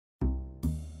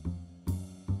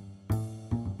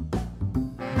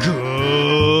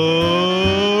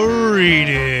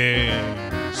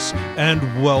Greetings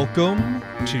and welcome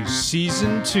to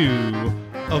Season 2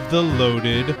 of the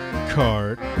Loaded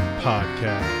Cart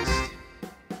Podcast.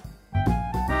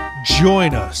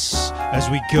 Join us as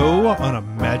we go on a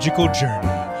magical journey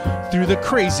through the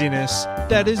craziness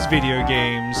that is video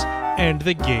games and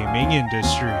the gaming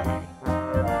industry.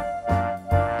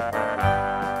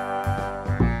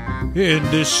 In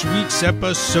this week's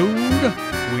episode,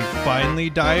 we finally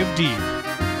dive deep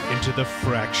into the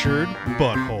fractured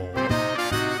butthole.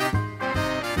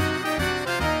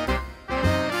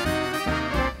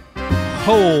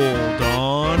 Hold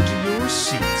on to your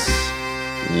seats.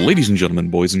 Ladies and gentlemen,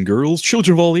 boys and girls,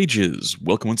 children of all ages,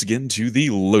 welcome once again to the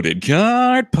Loaded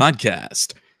Cart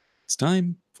Podcast. It's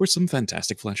time for some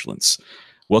fantastic flatulence.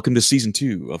 Welcome to Season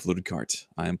 2 of Loaded Cart.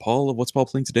 I am Paul of What's Paul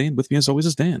Playing Today, and with me as always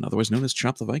is Dan, otherwise known as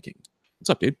Chop the Viking.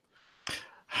 What's up, dude?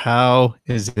 How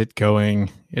is it going?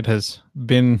 It has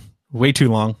been way too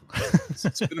long.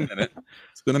 It's been a minute.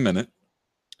 It's been a minute.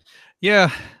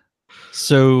 Yeah.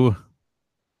 So,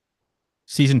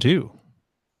 Season 2.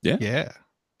 Yeah. Yeah.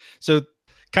 So,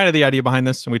 kind of the idea behind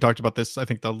this, and we talked about this, I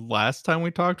think, the last time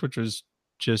we talked, which was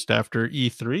just after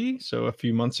E3, so a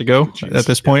few months ago at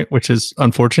this point, which is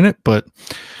unfortunate. But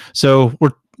so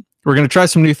we're going to try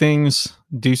some new things,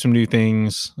 do some new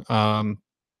things,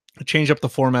 change up the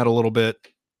format a little bit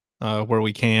where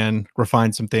we can,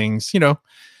 refine some things,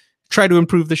 try to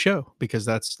improve the show, because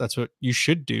that's what you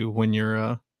should do when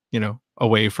you're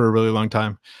away for a really long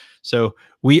time. So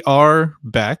we are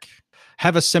back.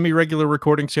 Have a semi-regular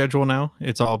recording schedule now.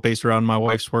 It's all based around my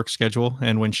wife's work schedule,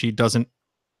 and when she doesn't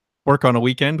work on a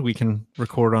weekend, we can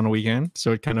record on a weekend.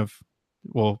 So it kind of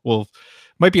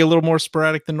might be a little more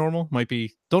sporadic than normal. Might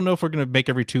be, don't know if we're going to make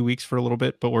every 2 weeks for a little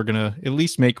bit, but we're going to at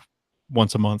least make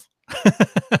once a month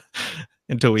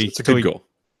until we. It's a good goal.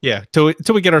 Yeah, till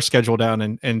we get our schedule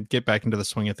down and get back into the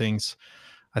swing of things.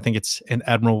 I think it's an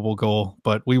admirable goal,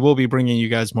 but we will be bringing you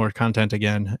guys more content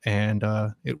again, and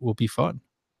it will be fun,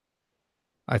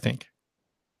 I think.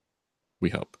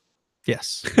 We hope.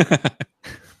 Yes.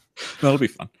 That'll be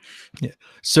fun. Yeah.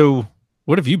 So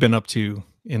what have you been up to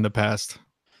in the past,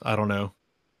 I don't know,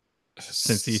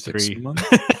 since E3?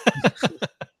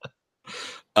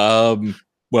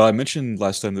 Well, I mentioned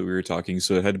last time that we were talking,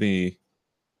 so it had to be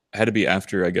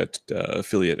after I got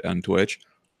affiliate on Twitch.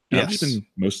 Yes. I've just been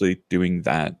mostly doing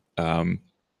that. I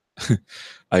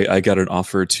got an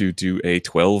offer to do a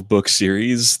 12-book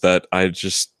series that I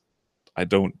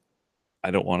don't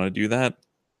want to do that.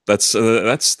 That's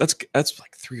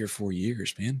like 3 or 4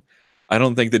 years, man. I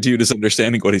don't think the dude is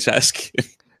understanding what he's asking.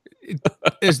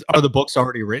 Are the books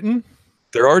already written?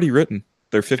 They're already written.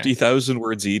 They're 50,000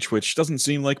 words each, which doesn't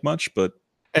seem like much, but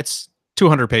it's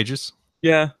 200 pages.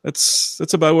 Yeah, that's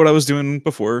about what I was doing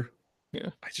before. Yeah.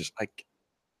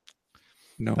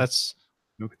 No,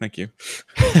 thank you.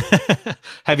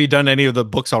 Have you done any of the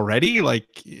books already? Like,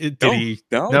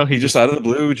 No, he just out of the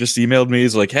blue just emailed me.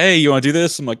 He's like, "Hey, you want to do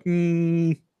this?" I'm like,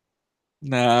 "Nah,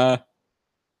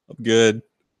 I'm good."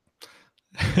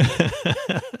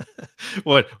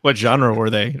 What genre were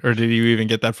they, or did you even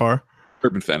get that far?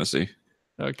 Urban fantasy.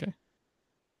 Okay.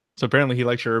 So apparently he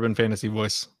likes your urban fantasy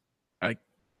voice.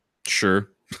 Sure.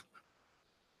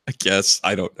 I guess.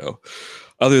 I don't know.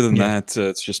 Other than that,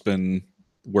 it's just been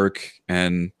work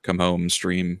and come home,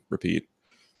 stream, repeat.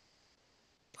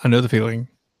 I know the feeling,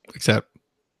 except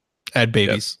add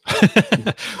babies.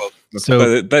 Yep. Well,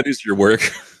 so that is your work.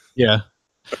 Yeah.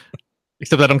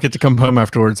 Except I don't get to come home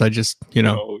afterwards. I just,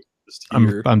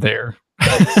 I'm there.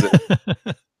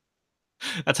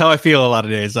 That's how I feel a lot of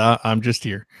days. I'm just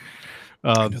here.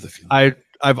 I know the feeling.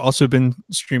 I've also been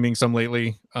streaming some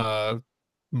lately.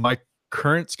 My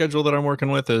current schedule that I'm working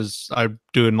with is I'm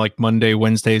doing like Monday,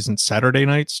 Wednesdays, and Saturday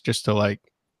nights, just to like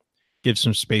give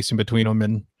some space in between them,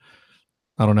 and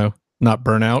I don't know, not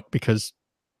burn out, because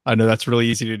I know that's really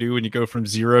easy to do when you go from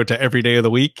 0 to every day of the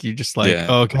week. You just like,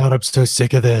 oh God, I'm so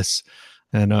sick of this.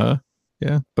 And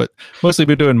but mostly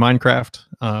been doing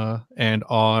Minecraft and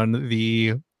on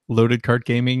the Loaded Cart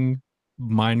Gaming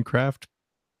Minecraft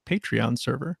Patreon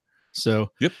server.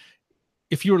 So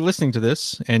if you were listening to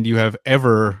this and you have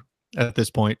ever at this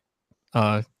point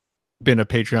been a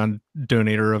Patreon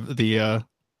donator of the I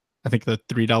think the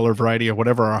 $3 variety or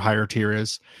whatever our higher tier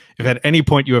is, if at any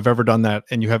point you have ever done that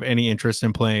and you have any interest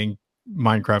in playing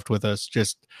Minecraft with us,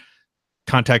 just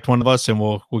contact one of us and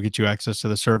we'll get you access to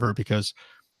the server, because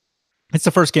it's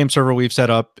the first game server we've set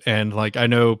up. And like, I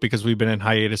know because we've been in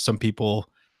hiatus, some people,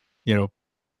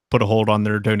 put a hold on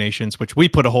their donations, which we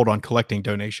put a hold on collecting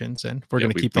donations, and we're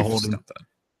going to keep the hold in,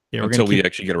 until we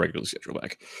actually get a regular schedule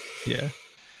back. Yeah.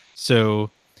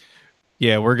 So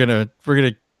yeah, we're gonna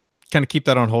kind of keep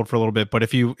that on hold for a little bit. But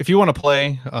if you want to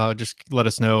play, just let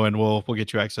us know and we'll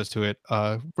get you access to it.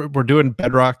 We're doing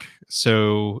Bedrock,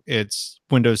 so it's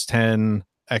Windows 10,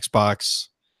 Xbox,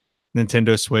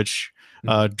 Nintendo Switch.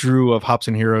 Drew of Hops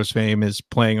and Heroes fame is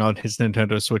playing on his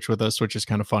Nintendo Switch with us, which is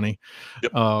kind of funny.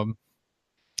 Yep.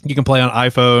 You can play on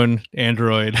iPhone,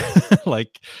 Android,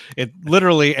 like it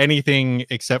literally anything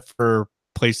except for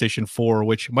PlayStation 4,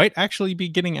 which might actually be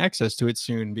getting access to it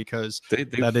soon because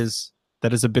that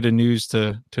is a bit of news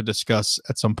to discuss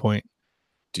at some point.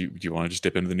 Do you want to just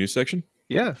dip into the news section?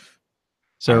 Yeah.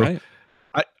 So right.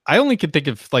 I only could think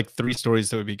of like 3 stories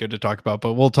that would be good to talk about,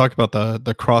 but we'll talk about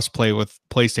the cross-play with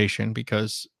PlayStation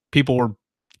because people were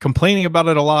complaining about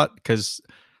it a lot because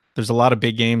there's a lot of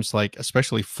big games, like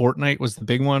especially Fortnite was the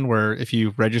big one where if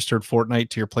you registered Fortnite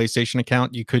to your PlayStation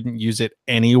account, you couldn't use it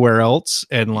anywhere else.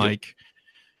 And like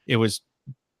it was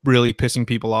really pissing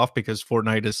people off because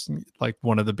Fortnite is like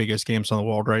one of the biggest games on the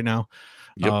world right now.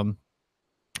 Yep.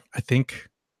 I think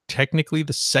technically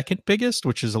the second biggest,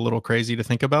 which is a little crazy to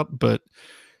think about, but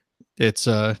it's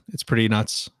pretty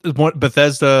nuts.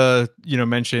 Bethesda,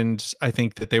 mentioned, I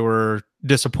think that they were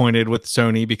disappointed with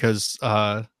Sony because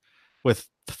with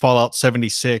Fallout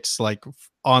 76, like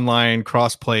online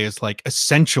crossplay is like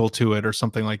essential to it or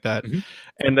something like that.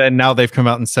 And then now they've come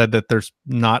out and said that there's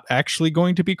not actually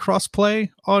going to be crossplay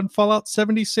on Fallout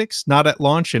 76, not at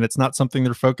launch, and it's not something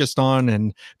they're focused on,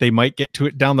 and they might get to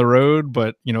it down the road,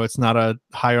 but it's not a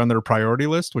high on their priority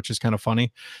list, which is kind of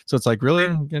funny. So it's like,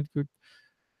 really?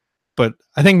 But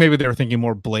I think maybe they were thinking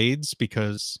more Blades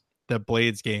because the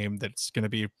Blades game that's going to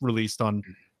be released on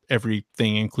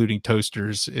everything, including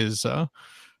toasters, is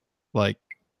like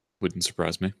wouldn't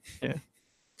surprise me. Yeah.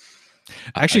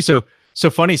 Actually, so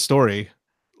funny story.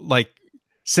 Like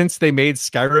since they made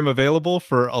Skyrim available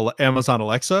for Amazon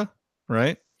Alexa,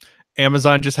 right?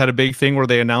 Amazon just had a big thing where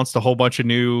they announced a whole bunch of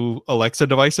new Alexa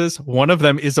devices. One of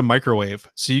them is a microwave,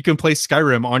 so you can play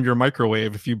Skyrim on your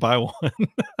microwave if you buy one.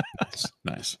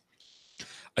 Nice.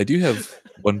 I do have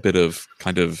one bit of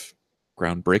kind of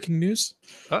groundbreaking news.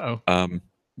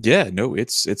 Yeah, no,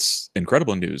 it's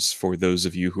incredible news for those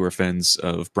of you who are fans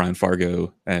of Brian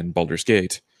Fargo and Baldur's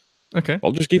Gate. Okay.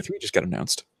 Baldur's Gate 3 just got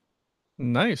announced.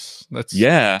 Nice. That's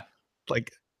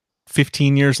like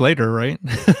 15 years later, right?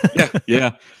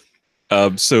 yeah.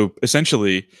 So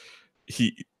essentially,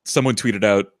 someone tweeted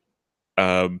out,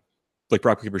 like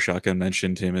Brock Paper Shotgun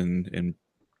mentioned him in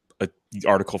an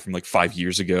article from like 5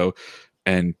 years ago,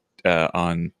 and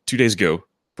on 2 days ago,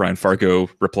 Brian Fargo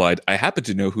replied, "I happen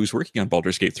to know who's working on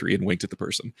Baldur's Gate 3," and winked at the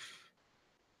person.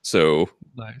 So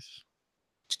nice.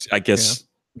 I guess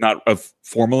not a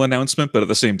formal announcement, but at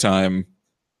the same time,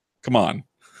 come on.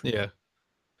 Yeah.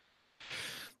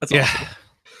 That's awesome.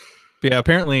 Yeah,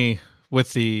 apparently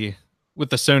with the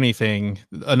Sony thing,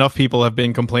 enough people have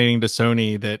been complaining to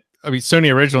Sony that, I mean,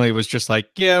 Sony originally was just like,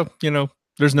 yeah,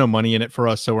 there's no money in it for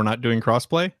us, so we're not doing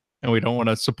crossplay, and we don't want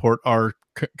to support our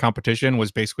competition, was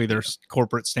basically their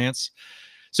corporate stance.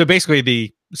 So basically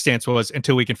the stance was,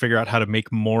 until we can figure out how to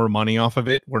make more money off of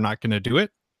it, we're not going to do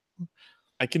it.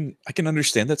 I can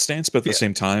understand that stance, but at the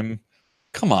same time,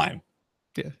 come on.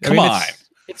 Yeah. Come on.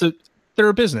 They're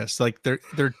a business. Like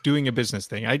they're doing a business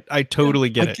thing. I totally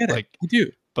get it. Like I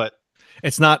do. But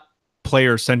it's not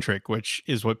player centric, which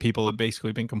is what people have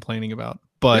basically been complaining about.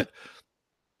 But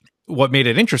what made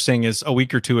it interesting is a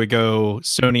week or two ago,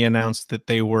 Sony announced that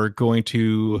they were going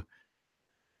to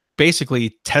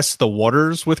basically test the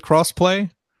waters with crossplay.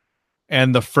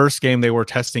 And the first game they were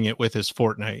testing it with is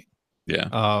Fortnite.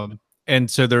 Yeah. And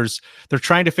so they're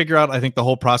trying to figure out, I think, the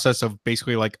whole process of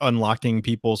basically like unlocking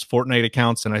people's Fortnite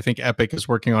accounts. And I think Epic is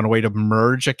working on a way to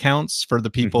merge accounts for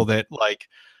the people that like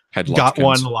had got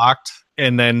one locked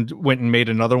and then went and made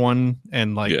another one.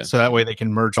 And like, so that way they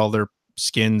can merge all their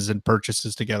skins and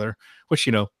purchases together, which,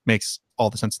 makes all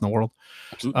the sense in the world.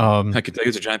 Absolutely. I can tell you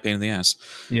it's a giant pain in the ass.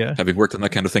 Yeah. Having worked on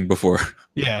that kind of thing before.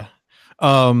 Yeah.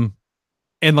 And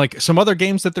like some other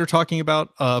games that they're talking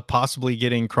about possibly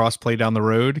getting crossplay down the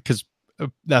road, because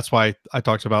that's why I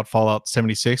talked about Fallout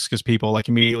 76, because people like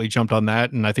immediately jumped on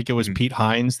that, and I think it was Pete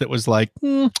Hines that was like,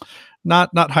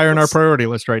 not higher on our priority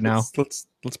list right now. Let's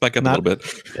back up a little bit.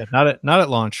 Yeah, not at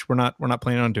launch. We're not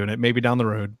planning on doing it. Maybe down the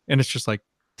road. And it's just like,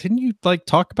 didn't you like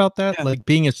talk about that like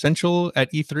being essential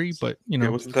at E3? But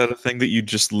wasn't that a thing that you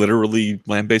just literally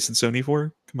lambasted Sony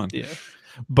for? Come on. Yeah,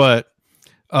 but.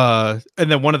 And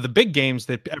then one of the big games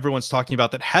that everyone's talking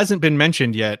about that hasn't been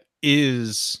mentioned yet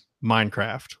is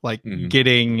Minecraft, like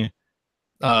getting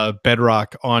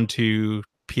Bedrock onto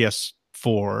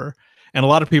PS4. And a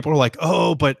lot of people are like,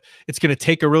 oh, but it's going to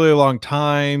take a really long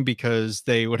time because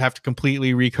they would have to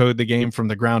completely recode the game from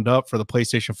the ground up for the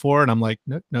PlayStation 4. And I'm like,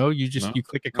 no, you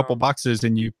click a couple boxes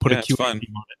and you put a it's QA fine.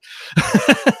 team on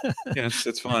it. Yeah,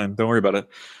 it's fine. Don't worry about it.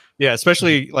 Yeah,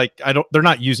 especially like they're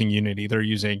not using Unity. They're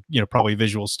using, probably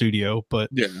Visual Studio, but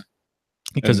Yeah,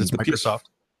 because and it's the Microsoft.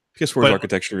 PS4's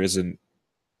architecture isn't.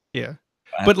 Yeah.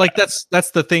 But like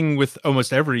that's the thing with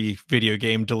almost every video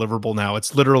game deliverable now.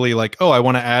 It's literally like, oh, I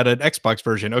want to add an Xbox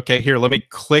version. Okay, here, let me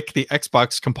click the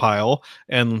Xbox compile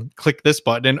and click this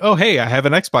button. And oh, hey, I have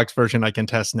an Xbox version I can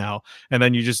test now. And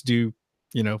then you just do,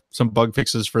 some bug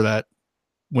fixes for that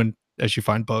as you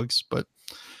find bugs. But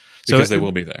because they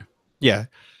will be there. Yeah.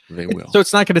 They will. So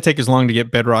it's not going to take as long to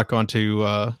get Bedrock onto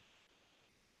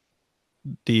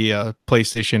the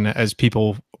PlayStation as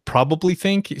people probably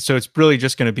think. So it's really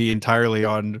just going to be entirely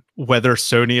on whether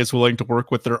Sony is willing to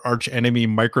work with their arch enemy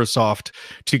Microsoft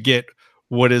to get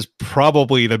what is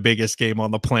probably the biggest game on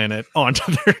the planet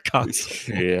onto their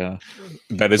console. Yeah,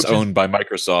 that is owned by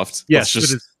Microsoft.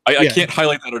 Yes, I can't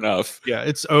highlight that enough. Yeah,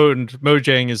 it's owned.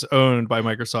 Mojang is owned by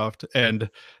Microsoft, and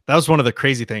that was one of the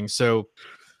crazy things. So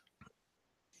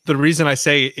the reason I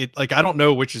say it, like, I don't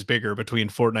know which is bigger between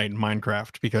Fortnite and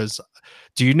Minecraft, because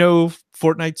do you know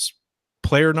Fortnite's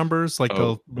player numbers, like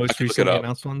the most recently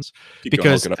announced ones?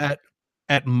 Because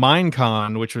at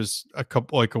Minecon, which was a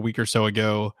week or so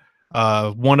ago,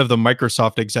 one of the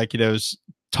Microsoft executives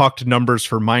talked numbers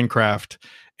for Minecraft,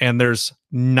 and there's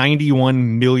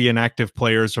 91 million active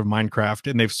players of Minecraft,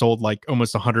 and they've sold like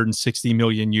almost 160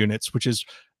 million units, which is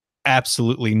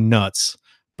absolutely nuts.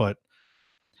 But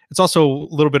it's also a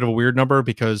little bit of a weird number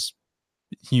because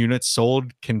units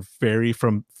sold can vary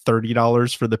from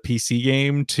 $30 for the PC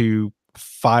game to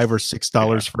 $5 or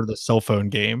 $6 for the cell phone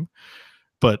game.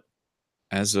 But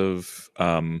as of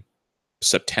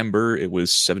September, it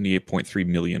was 78.3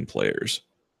 million players.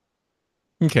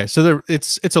 Okay, so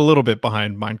it's a little bit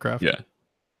behind Minecraft. Yeah,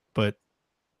 but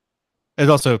it's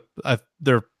also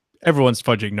everyone's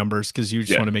fudging numbers because you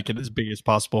just want to make it as big as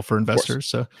possible for investors.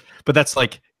 So, but that's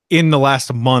like in the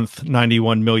last month,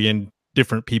 91 million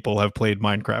different people have played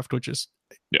Minecraft, which is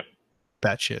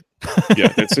batshit.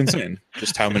 Yeah, that's insane.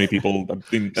 Just how many people,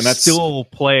 and that's still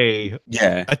play a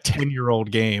 10-year-old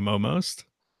game almost.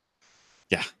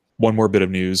 Yeah. One more bit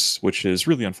of news, which is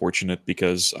really unfortunate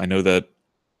because I know that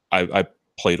I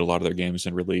played a lot of their games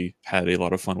and really had a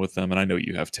lot of fun with them, and I know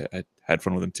you have had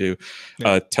fun with them too.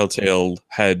 Yeah. Telltale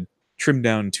had trimmed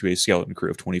down to a skeleton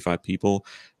crew of 25 people,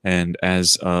 and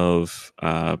as of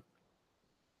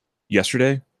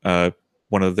yesterday,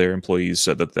 one of their employees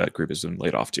said that group has been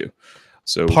laid off too.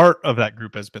 So part of that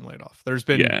group has been laid off. There's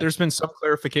been some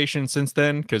clarification since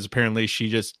then, because apparently she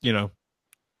just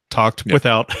talked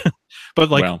without. But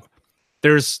like,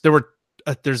 there's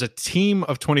a team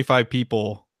of 25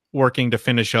 people working to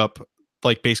finish up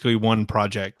like basically one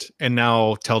project, and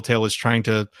now Telltale is trying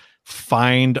to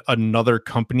find another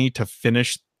company to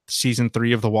finish season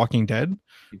 3 of The Walking Dead,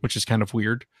 which is kind of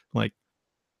weird. Like,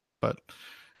 but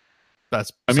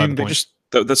that's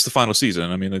that's the final season.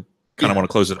 I mean, they kind of want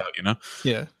to close it out,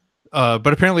 Yeah.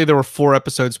 But apparently there were 4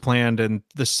 episodes planned, and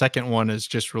the second one is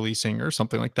just releasing or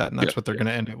something like that, and that's what they're going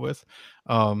to end it with,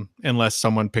 unless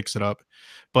someone picks it up.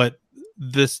 But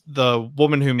the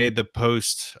woman who made the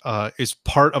post is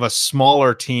part of a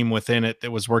smaller team within it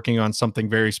that was working on something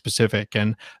very specific,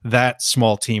 and that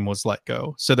small team was let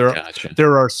go. So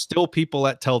there are still people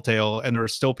at Telltale, and there are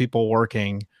still people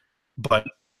working, but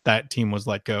that team was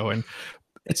let go, and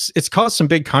it's caused some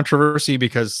big controversy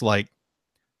because like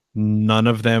none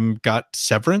of them got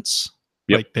severance.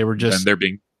 Like they were just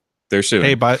they're suing.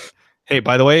 Hey,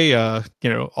 by the way,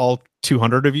 all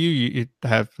 200 of you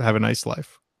have a nice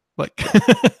life. Like,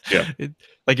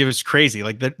 it was crazy.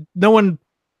 Like that, no one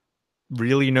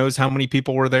really knows how many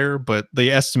people were there, but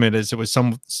the estimate is it was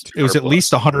at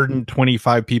least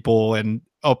 125 people and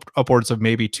upwards of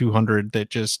maybe 200 that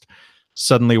just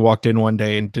suddenly walked in one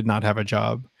day and did not have a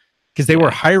job because they were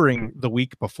hiring the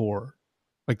week before.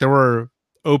 Like there were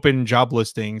open job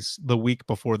listings the week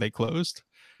before they closed.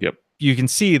 Yep. You can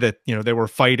see that, they were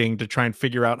fighting to try and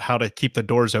figure out how to keep the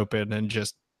doors open and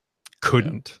just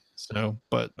couldn't. So,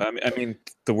 but I mean,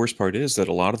 the worst part is that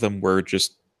a lot of them were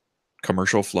just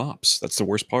commercial flops. That's the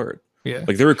worst part. Yeah.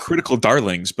 Like they were critical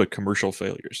darlings, but commercial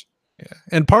failures. Yeah.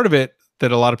 And part of it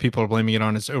that a lot of people are blaming it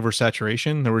on is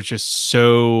oversaturation. There was just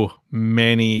so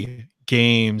many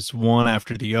games, one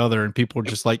after the other, and people were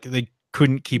just like, they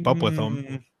couldn't keep up with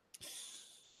them.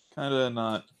 Kind of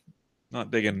not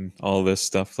digging all this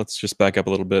stuff. Let's just back up a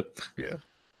little bit. Yeah.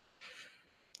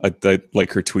 I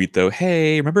like her tweet though.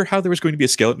 Hey, remember how there was going to be a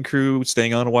skeleton crew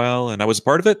staying on a while and I was a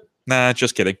part of it? Nah,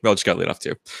 just kidding. Well, just got laid off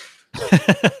too.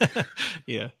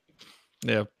 Yeah.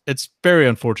 Yeah. It's very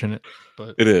unfortunate,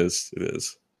 but It is. It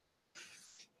is.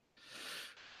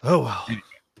 oh well.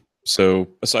 So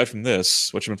aside from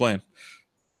this, what you been playing?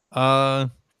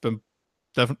 Been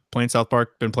definitely playing South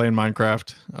Park, been playing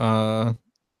Minecraft.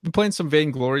 Been playing some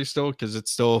Vainglory still because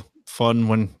it's still fun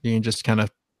when you can just kind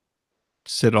of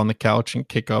sit on the couch and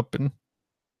kick up and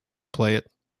play it.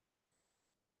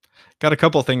 Got a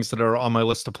couple things that are on my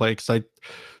list to play because I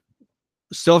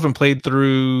still haven't played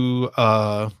through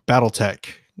BattleTech,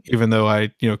 even though I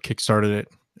kickstarted it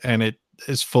and it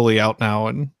is fully out now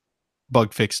and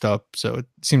bug fixed up. So it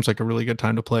seems like a really good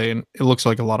time to play and it looks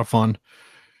like a lot of fun.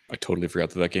 I totally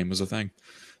forgot that that game was a thing.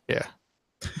 Yeah.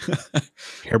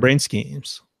 Harebrained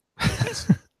Schemes. Nice.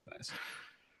 Nice.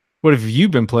 What have you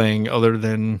been playing other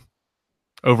than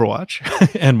Overwatch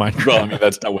and Minecraft? Well, I mean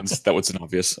that one's an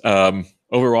obvious.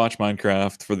 Overwatch,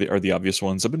 Minecraft are the obvious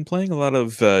ones. I've been playing a lot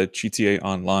of GTA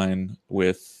Online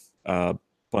with a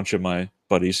bunch of my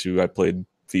buddies who I played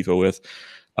FIFA with.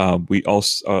 We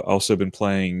also been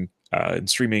playing and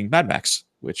streaming Mad Max,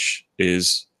 which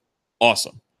is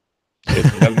awesome.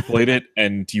 If you haven't played it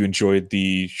and you enjoyed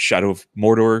the Shadow of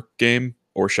Mordor game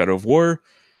or Shadow of War,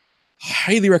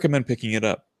 highly recommend picking it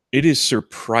up. It is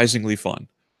surprisingly fun.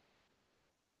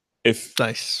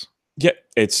 Nice. Yeah,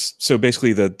 it's so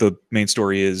basically the main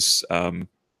story is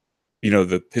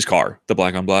his car, the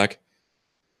black on black,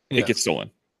 Yeah. it gets stolen.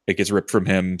 It gets ripped from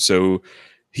him. So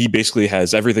he basically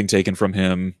has everything taken from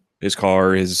him, his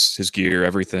car, his gear,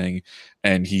 everything,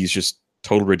 and he's just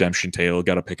total redemption tale.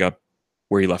 Got to pick up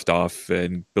where he left off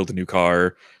and build a new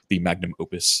car, the Magnum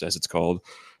Opus as it's called,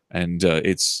 and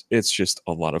it's just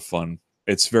a lot of fun.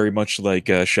 It's very much like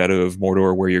Shadow of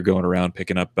Mordor, where you're going around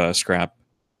picking up scrap.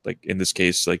 Like in this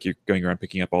case, like you're going around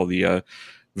picking up all the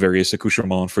various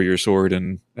accoutrements for your sword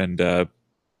and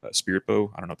spirit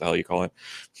bow. I don't know what the hell you call it.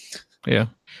 Yeah.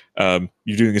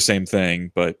 You're doing the same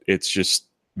thing, but it's just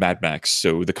Mad Max.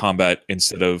 So the combat,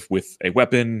 instead of with a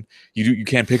weapon, you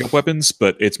can pick up weapons,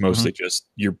 but it's mostly just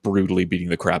you're brutally beating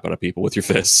the crap out of people with your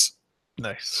fists.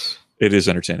 Nice. It is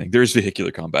entertaining. There's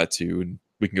vehicular combat too, and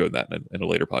we can go into that in a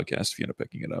later podcast if you end up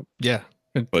picking it up. Yeah.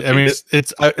 But I mean,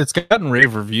 it's gotten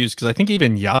rave reviews because I think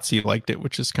even Yahtzee liked it,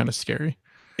 which is kind of scary.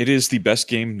 It is the best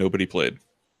game nobody played.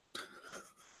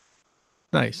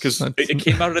 Nice. Because it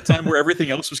came out at a time where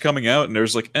everything else was coming out, and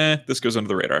there's like, this goes under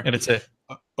the radar. And it's a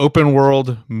open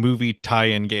world movie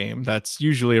tie-in game. That's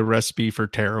usually a recipe for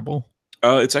terrible.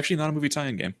 It's actually not a movie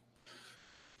tie-in game.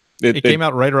 It came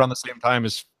out right around the same time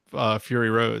as Fury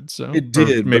Road, so it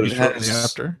did. Maybe but shortly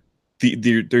after.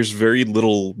 There's very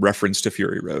little reference to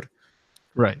Fury Road.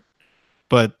 Right,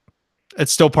 but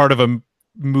it's still part of a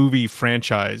movie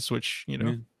franchise, which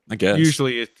I guess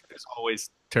usually it's always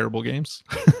terrible games.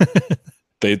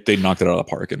 They knocked it out of the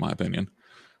park, in my opinion.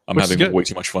 I'm having way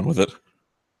too much fun with it.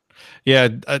 Yeah,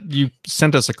 you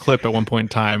sent us a clip at one point in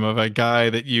time of a guy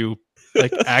that you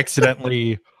like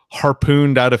accidentally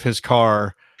harpooned out of his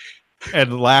car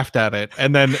and laughed at it,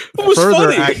 and then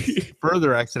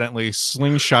further accidentally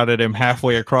slingshotted him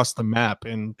halfway across the map,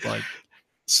 and like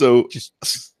so just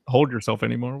hold yourself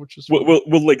anymore, which is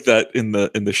we'll link that in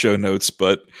the show notes.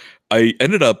 But I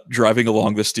ended up driving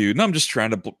along this dude, and I'm just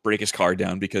trying to break his car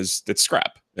down because it's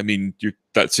scrap. I mean,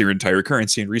 that's your entire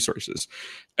currency and resources.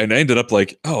 And I ended up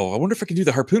like, I wonder if I can do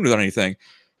the harpoon without anything.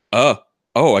 I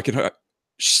can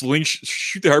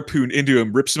shoot the harpoon into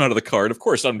him, rips him out of the car. And of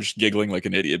course, I'm just giggling like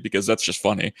an idiot because that's just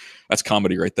funny. That's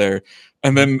comedy right there.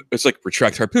 And then it's like,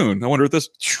 retract harpoon. I wonder what this.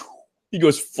 He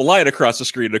goes flying across the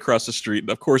screen and across the street.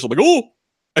 And of course, I'm like,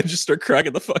 I just start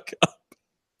cracking the fuck up.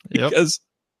 Because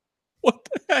what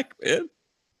the heck, man?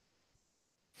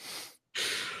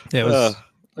 Yeah, it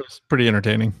was pretty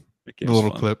entertaining. The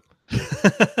little clip.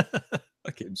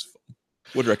 That game's fun.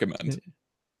 Would recommend.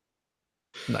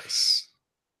 Nice.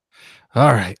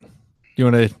 All right. You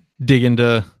want to dig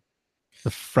into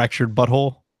the fractured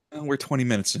butthole? We're 20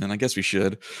 minutes in. I guess we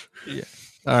should. Yeah.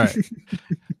 All right.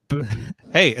 But,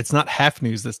 hey, it's not half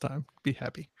news this time. Be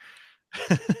happy.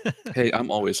 Hey, I'm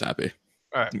always happy.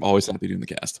 All right. I'm always happy doing the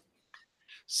cast.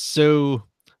 So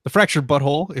the fractured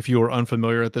butthole, if you are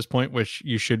unfamiliar at this point, which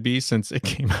you should be since it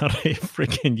came out a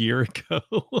freaking year ago.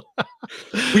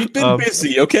 We've been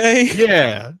busy, okay?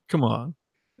 Yeah, come on.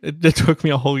 It took me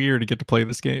a whole year to get to play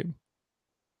this game.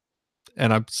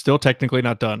 And I'm still technically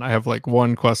not done. I have like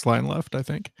one quest line left, I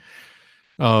think.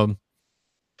 But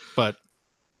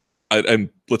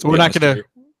we're not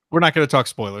gonna talk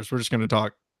spoilers. We're just gonna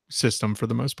talk system for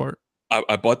the most part.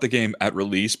 I bought the game at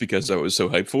release because I was so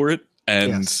hyped for it,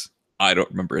 and I don't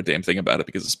remember a damn thing about it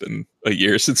because it's been a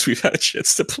year since we've had a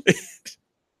chance to play it.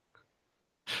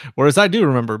 Whereas I do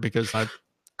remember because I'm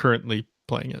currently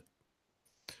playing it.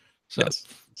 So, Yes.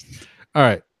 all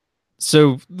right.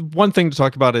 So one thing to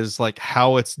talk about is like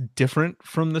how it's different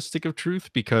from the Stick of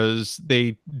Truth, because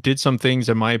they did some things,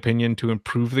 in my opinion, to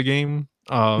improve the game,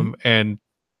 and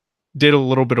did a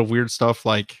little bit of weird stuff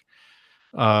like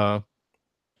uh,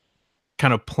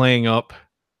 kind of playing up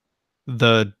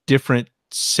the different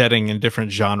setting and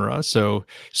different genre. So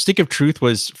Stick of Truth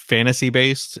was fantasy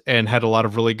based and had a lot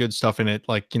of really good stuff in it,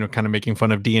 like, you know, kind of making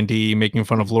fun of D&D, making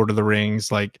fun of Lord of the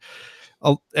Rings, like,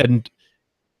 and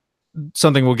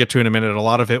something we'll get to in a minute, a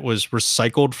lot of it was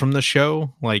recycled from the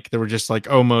show. Like there were just like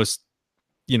almost,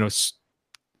 you know,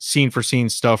 scene for scene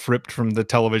stuff ripped from the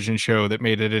television show that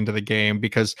made it into the game,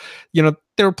 because, you know,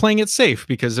 they were playing it safe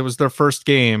because it was their first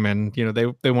game, and, you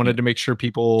know, they wanted to make sure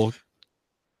people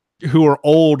who are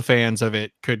old fans of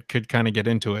it could kind of get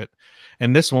into it.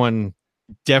 And this one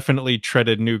definitely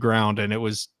treaded new ground, and it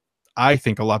was, I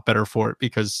think, a lot better for it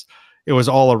because it was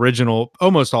all original,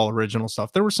 almost all original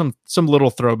stuff. There were some little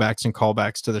throwbacks and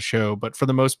callbacks to the show, but for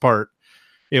the most part,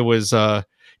 it was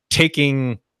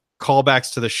taking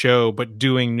callbacks to the show but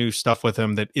doing new stuff with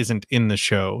them that isn't in the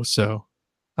show. So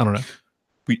I don't know.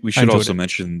 We should also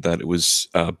mention that it was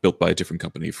built by a different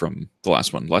company from the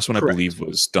last one. The last one, correct, I believe,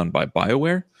 was done by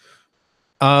BioWare.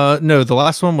 No, the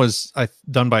last one was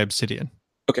done by Obsidian.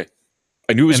 Okay,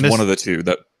 I knew it was one of the two.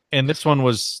 And this one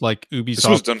was like Ubisoft, this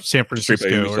was done San Francisco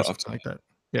Ubisoft, or something like that.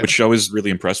 Yeah. Which I was really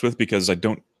impressed with, because I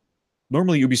don't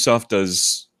normally, Ubisoft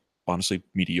does honestly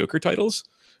mediocre titles,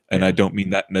 and I don't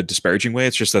mean that in a disparaging way.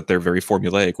 It's just that they're very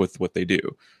formulaic with what they do,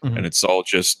 and it's all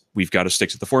just, we've got to stick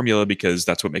to the formula because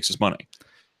that's what makes us money.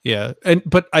 Yeah,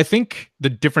 but I think the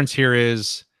difference here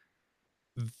is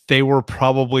they were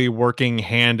probably working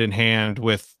hand in hand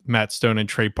with Matt Stone and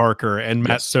Trey Parker, and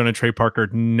Matt Stone and Trey Parker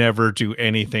never do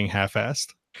anything half-assed.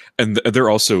 And they're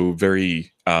also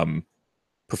very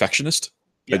perfectionist.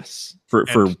 Yes, for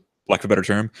lack of a better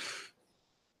term.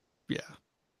 Yeah,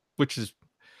 which is.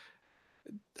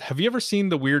 Have you ever seen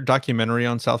the weird documentary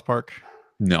on South Park?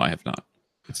 No, I have not.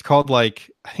 It's called I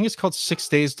think it's called 6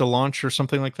 Days to Launch or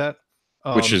something like that.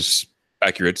 Which is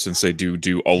accurate, since they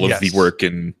do all of the work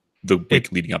in the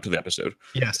week leading up to the episode.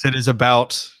 Yes, it is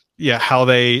about how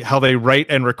they write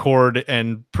and record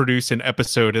and produce an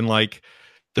episode, and like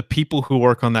the people who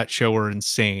work on that show are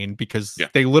insane, because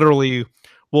they literally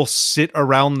will sit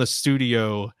around the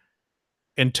studio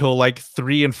until like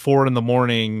 3 and 4 in the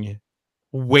morning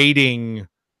waiting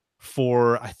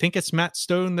for, I think it's Matt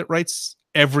Stone that writes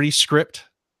every script.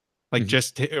 Like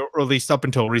or at least up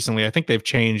until recently. I think they've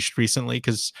changed recently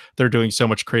because they're doing so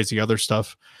much crazy other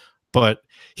stuff. But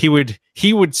he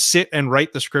would sit and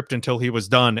write the script until he was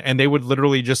done, and they would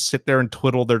literally just sit there and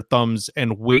twiddle their thumbs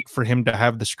and wait for him to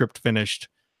have the script finished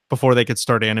before they could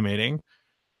start animating.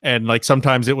 And like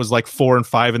sometimes it was like 4 and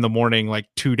 5 in the morning, like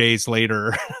 2 days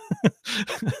later.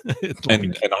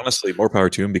 and honestly, more power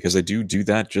to him, because they do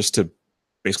that just to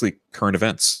basically current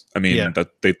events. I mean, that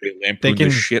they lampoon the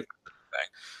shit.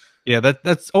 Yeah,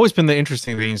 that's always been the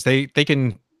interesting things. They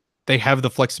have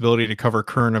the flexibility to cover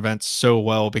current events so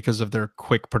well because of their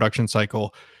quick production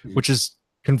cycle, which is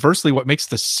conversely what makes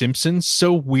The Simpsons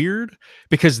so weird,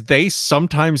 because they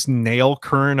sometimes nail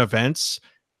current events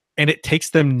and it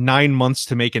takes them 9 months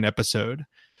to make an episode.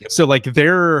 So like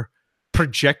they're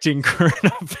projecting current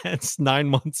events 9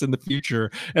 months in the future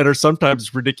and are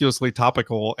sometimes ridiculously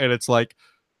topical, and it's like,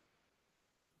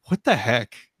 what the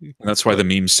heck? And that's why the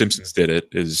meme Simpsons did it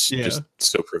is just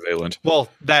so prevalent. Well,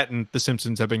 that and The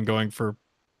Simpsons have been going for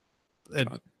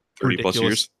 30 plus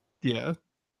years. Yeah.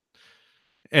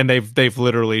 And they've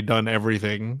literally done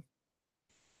everything.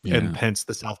 And hence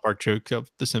the South Park joke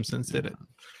of The Simpsons did it.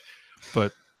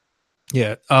 But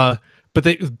but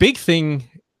the big thing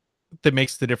that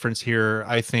makes the difference here,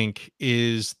 I think,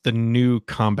 is the new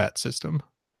combat system.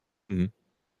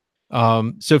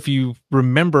 So if you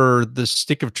remember, the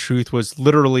Stick of Truth was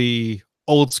literally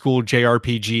old school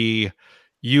JRPG.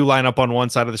 You line up on one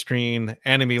side of the screen,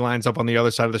 enemy lines up on the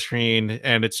other side of the screen,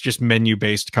 and it's just menu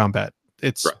based combat.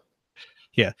 It's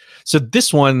So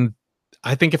this one,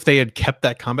 I think if they had kept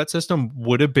that combat system,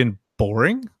 would have been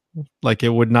boring. Like it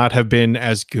would not have been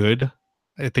as good.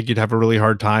 I think you'd have a really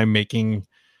hard time making,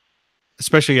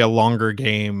 especially a longer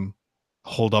game,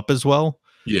 hold up as well.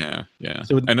 Yeah.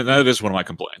 So, and that is one of my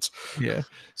complaints. Yeah.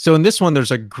 So in this one,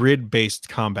 there's a grid-based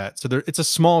combat. So it's a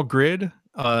small grid,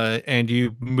 and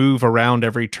you move around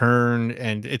every turn,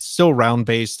 and it's still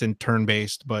round-based and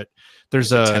turn-based, but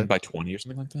there's a 10 by 20 or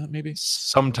something like that, maybe?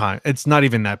 Sometime. It's not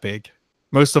even that big.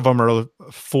 Most of them are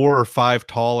 4 or 5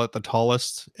 tall at the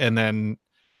tallest, and then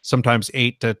sometimes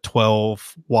 8 to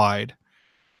 12 wide.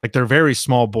 Like they're very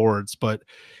small boards, but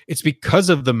it's because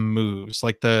of the moves.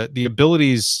 Like the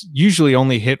abilities usually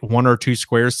only hit 1 or 2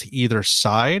 squares to either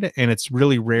side, and it's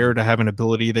really rare to have an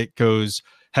ability that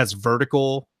has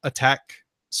vertical attack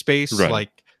space. Right. Like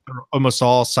they're almost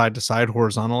all side to side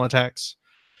horizontal attacks.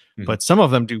 Mhm. But some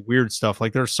of them do weird stuff.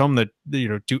 Like there's some that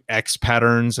do X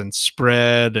patterns and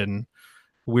spread and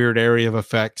weird area of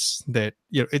effects that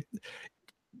it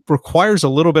requires a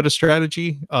little bit of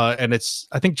strategy, and it's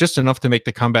I think just enough to make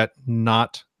the combat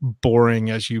not boring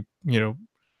as you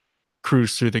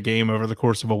cruise through the game over the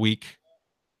course of a week.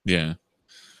 Yeah,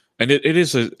 and it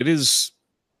is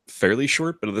fairly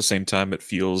short, but at the same time, it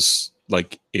feels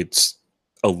like it's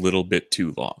a little bit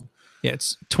too long. Yeah,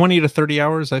 it's 20 to 30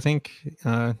 hours, I think.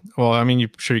 Well, I mean, you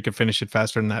could finish it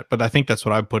faster than that, but I think that's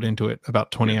what I put into it,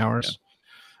 about 20 hours.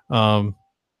 Yeah.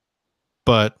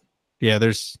 But yeah,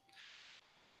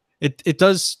 it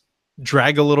does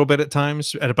drag a little bit at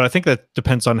times, but I think that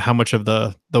depends on how much of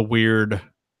the weird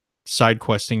side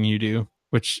questing you do,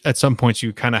 which at some points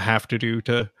you kind of have to do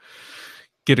to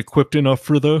get equipped enough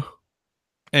for the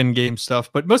end game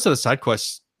stuff. But most of the side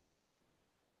quests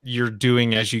you're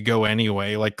doing as you go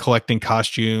anyway, like collecting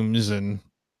costumes and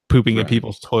pooping in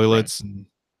people's toilets and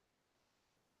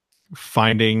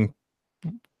finding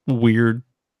weird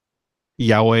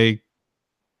yaoi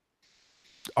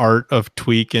art of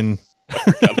Tweak and I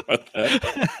forgot about that.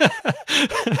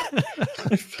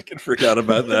 I fucking forgot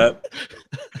about that.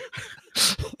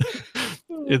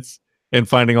 And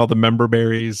finding all the member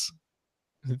berries.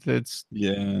 It's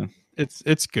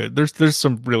good. There's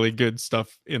some really good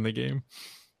stuff in the game.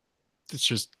 It's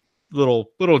just little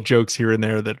jokes here and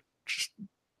there that just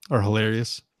are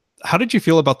hilarious. How did you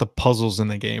feel about the puzzles in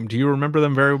the game? Do you remember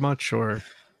them very much, or?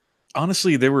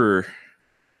 Honestly,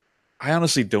 I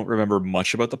honestly don't remember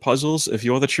much about the puzzles, if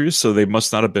you want the truth, so they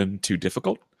must not have been too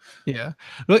difficult. Yeah.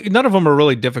 None of them are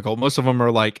really difficult. Most of them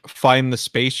are like, find the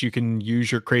space you can use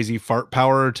your crazy fart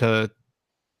power to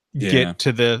get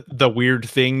to the weird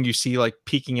thing you see like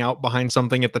peeking out behind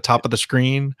something at the top of the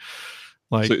screen.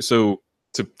 Like so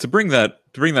to bring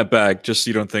that back, just so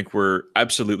you don't think we're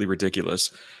absolutely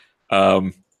ridiculous.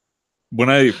 When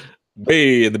I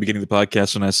way in the beginning of the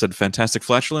podcast, when I said fantastic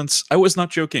flatulence, I was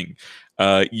not joking.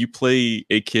 You play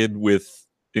a kid with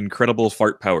incredible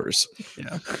fart powers.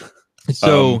 Yeah.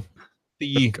 So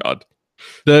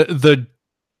the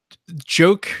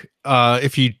joke,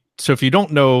 if you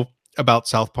don't know about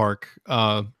South Park,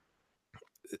 one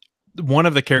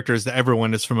of the characters that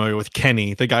everyone is familiar with,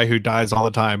 Kenny, the guy who dies all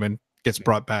the time and gets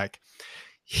brought back,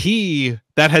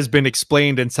 that has been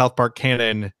explained in South Park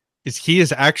canon, he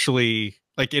is actually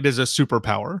like, it is a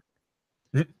superpower.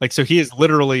 Like, so he is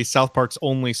literally South Park's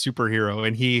only superhero,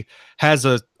 and he has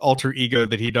a alter ego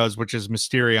that he does, which is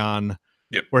Mysterion,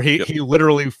 where he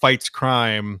literally fights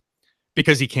crime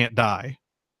because he can't die.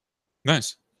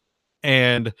 Nice.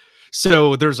 And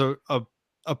so there's a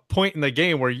point in the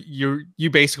game where you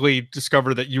basically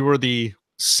discover that you were the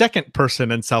second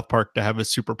person in South Park to have a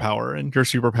superpower, and your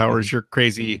superpower is your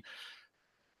crazy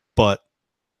butt,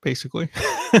 basically.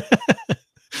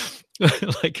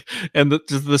 Like, and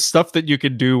the stuff that you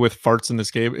can do with farts in this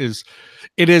game is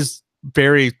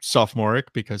very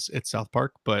sophomoric because it's South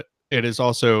Park, but it is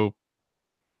also,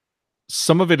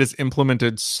 some of it is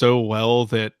implemented so well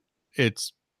that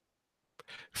it's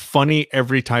funny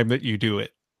every time that you do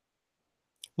it.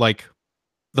 Like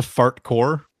the fart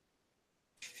core.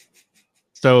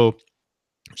 So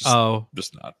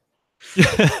just not.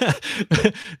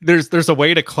 There's a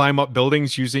way to climb up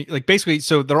buildings using, like, basically,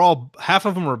 so they're all, half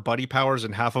of them are buddy powers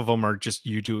and half of them are just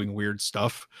you doing weird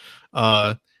stuff.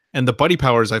 And the buddy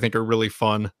powers I think are really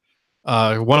fun.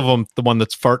 One of them, the one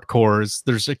that's fart core, is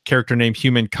there's a character named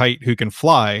Human Kite who can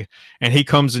fly, and he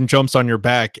comes and jumps on your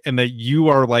back, and that you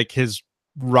are like his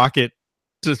rocket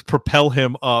to propel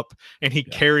him up, and he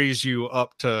carries you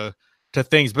up to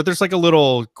things. But there's like a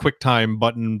little quick time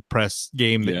button press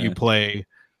game that you play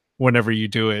whenever you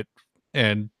do it,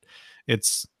 and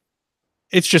it's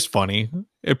just funny.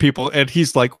 And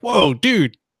he's like, whoa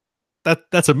dude,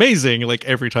 that's amazing, like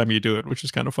every time you do it, which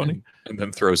is kind of funny. And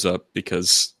then throws up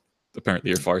because apparently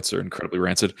your farts are incredibly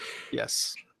rancid.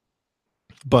 Yes,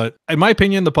 but in my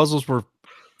opinion, the puzzles were,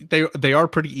 they are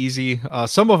pretty easy.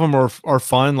 Some of them are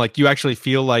fun. Like, you actually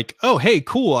feel like, oh hey,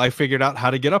 cool, I figured out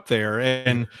how to get up there.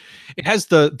 And it has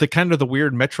the kind of the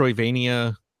weird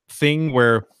Metroidvania thing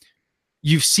where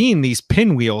you've seen these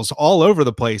pinwheels all over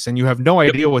the place and you have no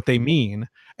idea what they mean.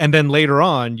 And then later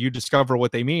on you discover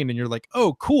what they mean and you're like,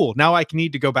 oh cool, now I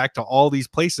need to go back to all these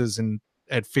places and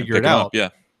figure it out. Yeah.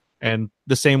 And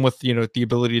the same with, the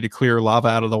ability to clear lava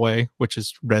out of the way, which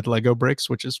is red Lego bricks,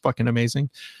 which is fucking amazing.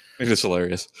 It is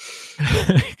hilarious.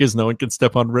 Because no one can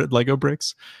step on red Lego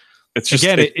bricks. It's just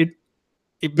again,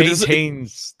 it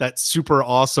maintains that super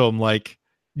awesome, like,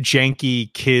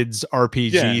 janky kids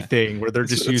RPG thing where they're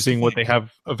just using what they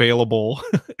have available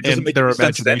and their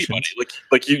imagination.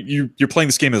 Like you're playing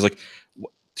this game as like,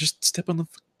 just step on the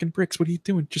fucking bricks. What are you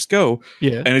doing? Just go.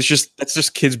 Yeah. And that's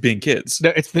just kids being kids.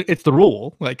 No, it's the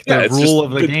rule. Like the rule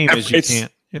of the game is you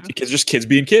can't. It's just kids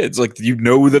being kids. Like, you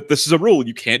know that this is a rule.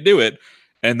 You can't do it.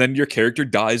 And then your character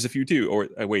dies if you do. Or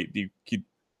wait, you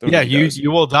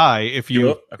will die if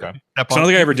you. Okay. It's not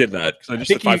like I ever did that.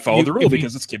 I followed the rule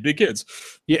because it's kid being kids.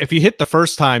 Yeah, if you hit the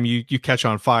first time, you catch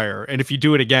on fire, and if you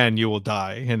do it again, you will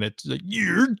die, and it's like,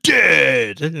 you're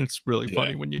dead. And it's really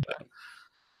funny when you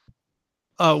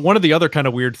die. One of the other kind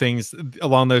of weird things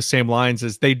along those same lines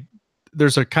is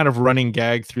there's a kind of running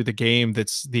gag through the game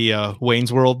that's the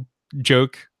Wayne's World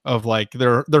joke of, like,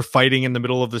 they're fighting in the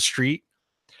middle of the street.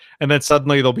 And then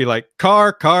suddenly they'll be like,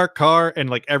 car, and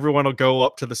like everyone will go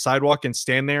up to the sidewalk and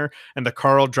stand there, and the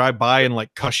car will drive by and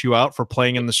like cuss you out for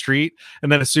playing in the street.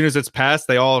 And then as soon as it's passed,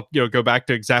 they all, go back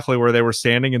to exactly where they were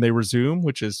standing and they resume,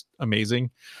 which is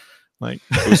amazing. Like,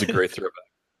 it was a great throwback.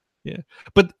 Yeah.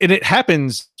 But it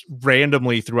happens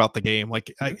randomly throughout the game.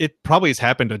 Like, it probably has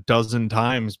happened a dozen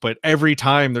times, but every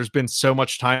time there's been so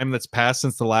much time that's passed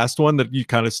since the last one that you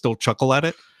kind of still chuckle at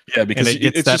it. Yeah, because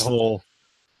it's that whole.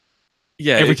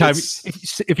 Yeah, every time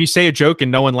if you say a joke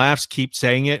and no one laughs, keep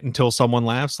saying it until someone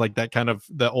laughs, like that kind of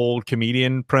the old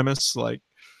comedian premise, like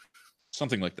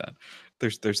something like that.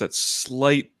 There's that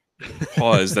slight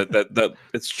pause that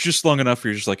it's just long enough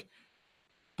where you're just like,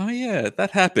 oh yeah,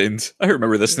 that happened. I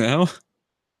remember this now.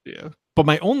 Yeah. But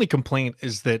my only complaint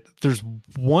is that there's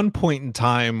one point in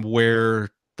time where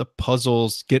the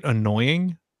puzzles get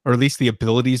annoying, or at least the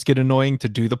abilities get annoying to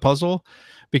do the puzzle,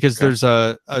 because there's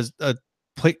a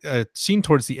scene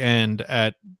towards the end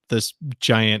at this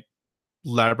giant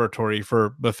laboratory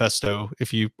for Mephisto,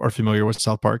 if you are familiar with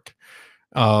South Park.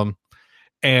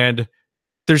 And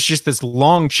there's just this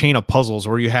long chain of puzzles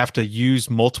where you have to use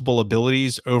multiple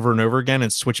abilities over and over again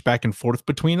and switch back and forth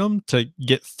between them to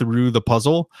get through the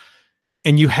puzzle.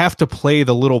 And you have to play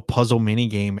the little puzzle mini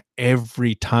game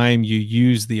every time you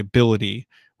use the ability,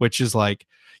 which is like,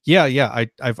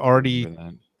 I've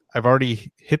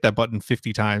already hit that button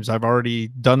 50 times. I've already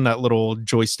done that little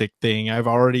joystick thing. I've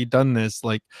already done this.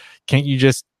 Like, can't you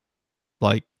just,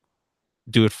 like,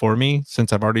 do it for me,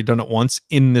 since I've already done it once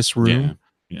in this room?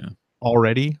 Yeah.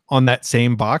 Already on that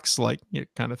same box, like,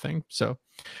 kind of thing. So,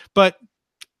 but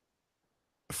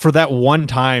for that one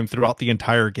time throughout the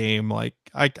entire game, like,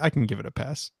 I can give it a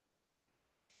pass.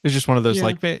 It's just one of those,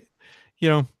 like, it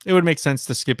would make sense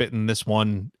to skip it in this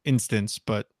one instance,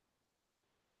 but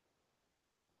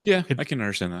yeah, I can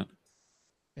understand that.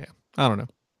 Yeah, I don't know.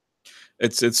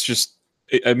 It's just,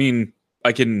 I mean,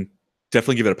 I can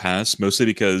definitely give it a pass, mostly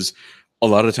because a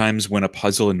lot of times when a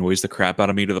puzzle annoys the crap out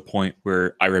of me to the point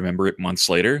where I remember it months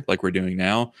later, like we're doing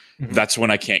now, that's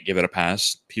when I can't give it a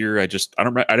pass. Here, I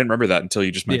didn't remember that until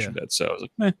you just mentioned it. So I was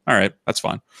like, all right, that's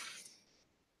fine.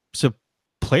 So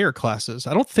player classes,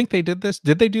 I don't think they did this.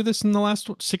 Did they do this in the last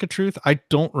Stick of Truth? I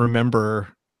don't remember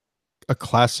a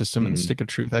class system in Stick of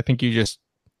Truth. I think you just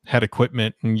had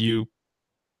equipment and you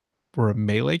were a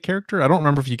melee character. I don't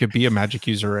remember if you could be a magic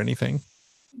user or anything.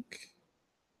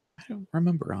 I don't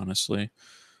remember, honestly.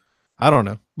 I don't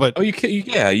know, but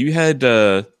you had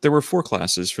there were 4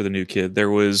 classes for the new kid.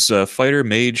 There was fighter,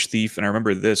 mage, thief, and I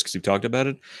remember this because you talked about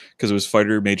it, because it was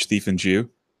fighter, mage, thief, and Jew.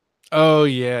 Oh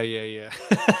yeah.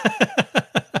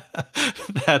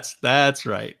 That's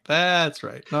right.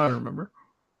 No, I remember.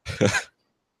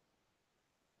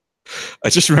 I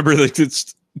just remember, like,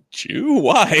 it's Jew.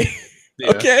 Why?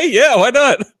 Yeah. Okay, yeah, why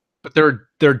not? But there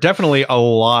are definitely a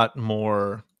lot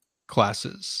more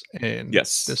classes, and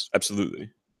yes, absolutely.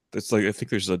 It's like, I think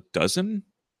there's a dozen.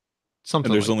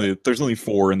 Something. And there's only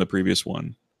 4 in the previous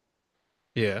one.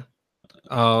 Yeah.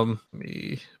 Let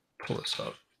me pull this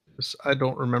up. I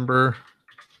don't remember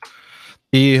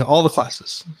all the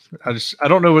classes. I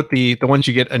don't know what the ones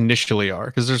you get initially are,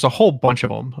 because there's a whole bunch of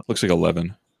them. Looks like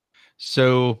 11.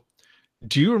 So,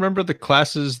 do you remember the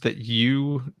classes that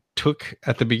you took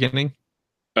at the beginning?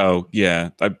 Oh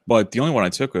yeah, the only one I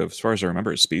took, as far as I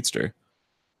remember, is Speedster.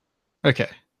 Okay.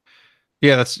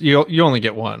 Yeah, that's you only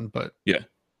get one, but yeah.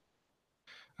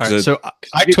 All right, so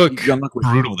I took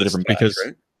brutal the different because, batch,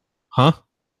 right? Huh?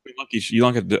 You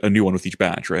unlock a new one with each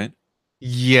batch, right?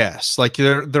 Yes, like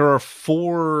there are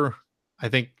 4, I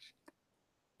think,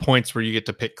 points where you get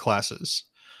to pick classes,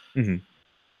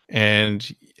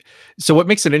 and So what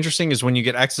makes it interesting is when you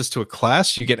get access to a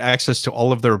class, you get access to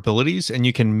all of their abilities, and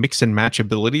you can mix and match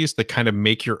abilities that kind of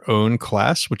make your own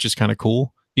class, which is kind of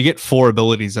cool. You get 4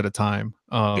 abilities at a time.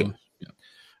 Yeah.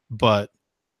 But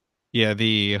yeah,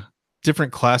 the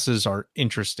different classes are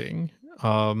interesting.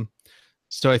 So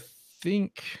I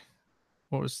think,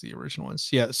 what was the original ones?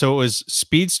 Yeah, so it was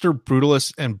Speedster,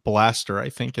 Brutalist, and Blaster, I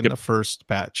think, in the first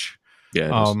batch.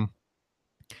 Yeah.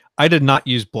 I did not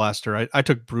use Blaster. I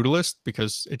took Brutalist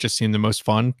because it just seemed the most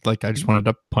fun. Like, I just wanted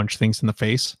to punch things in the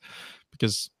face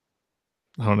because,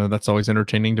 I don't know, that's always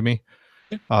entertaining to me.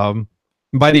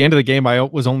 By the end of the game, I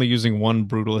was only using one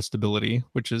Brutalist ability,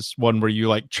 which is one where you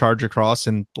like charge across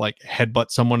and like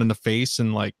headbutt someone in the face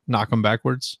and like knock them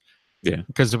backwards. Yeah.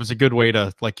 Because it was a good way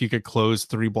to, like, you could close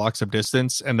 3 blocks of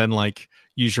distance and then like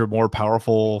use your more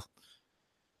powerful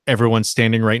everyone's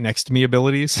standing right next to me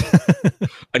abilities.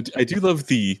 I do love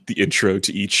the intro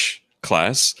to each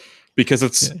class because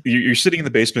it's you're sitting in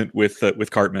the basement with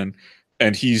Cartman,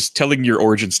 and he's telling your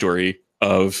origin story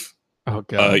of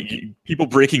people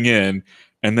breaking in,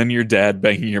 and then your dad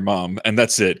banging your mom, and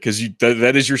that's it, because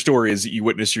that is your story, is that you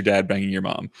witnessed your dad banging your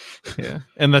mom. Yeah,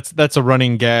 and that's a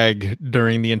running gag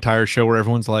during the entire show where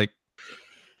everyone's like,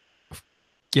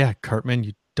 "Yeah, Cartman,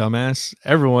 you dumbass!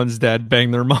 Everyone's dad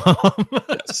banged their mom."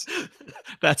 Yes.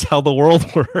 That's how the world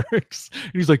works.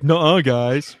 And he's like, "No,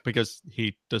 guys," because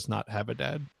he does not have a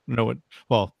dad. No one.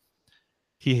 Well,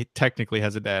 he technically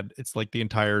has a dad. It's like the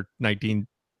entire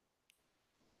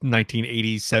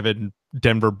 1987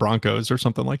 Denver Broncos or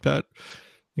something like that.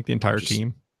 Like the entire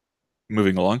team.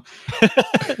 Moving along.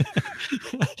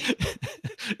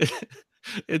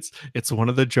 It's one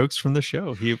of the jokes from the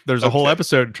show. There's a whole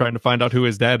episode trying to find out who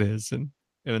his dad is, and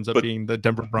it ends up being the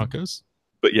Denver Broncos.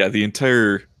 But yeah, the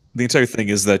entire thing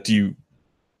is that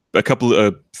a couple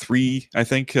of 3, I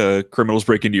think, criminals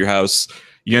break into your house.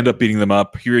 You end up beating them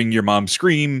up, hearing your mom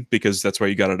scream because that's why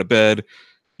you got out of bed.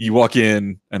 You walk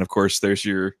in, and of course, there's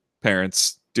your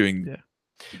parents doing. Yeah.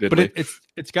 But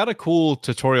it's got a cool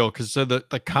tutorial, because so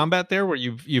the combat there where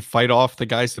you fight off the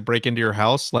guys that break into your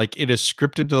house, like, it is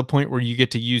scripted to the point where you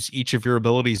get to use each of your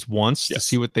abilities once to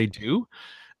see what they do,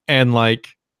 and like,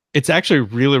 it's actually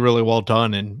really, really well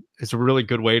done, and it's a really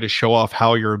good way to show off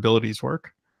how your abilities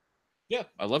work. Yeah,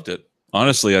 I loved it.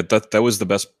 Honestly, I thought that was the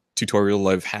best tutorial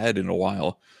I've had in a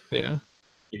while. Yeah.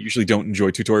 I usually don't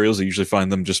enjoy tutorials. I usually find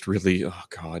them just really, oh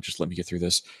god, just let me get through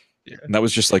this. Yeah. And that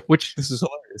was just like, this is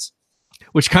hilarious.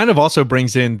 Which kind of also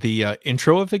brings in the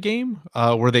intro of the game,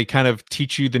 where they kind of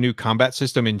teach you the new combat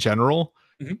system in general.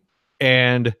 Mm-hmm.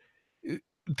 And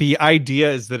the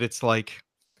idea is that it's like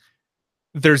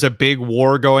there's a big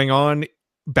war going on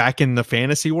back in the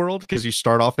fantasy world, because you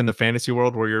start off in the fantasy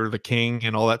world where you're the king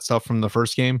and all that stuff from the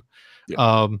first game.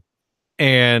 Yeah.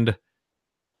 And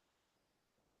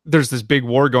there's this big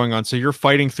war going on, so you're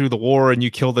fighting through the war and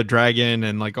you kill the dragon,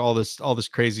 and like all this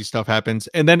crazy stuff happens,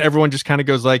 and then everyone just kind of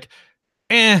goes like,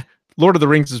 Lord of the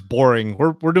Rings is boring,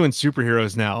 we're doing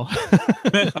superheroes now.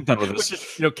 I'm done with this.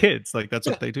 Which is, kids, like, that's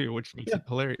what they do, which makes it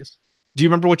hilarious. Do you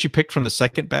remember what you picked from the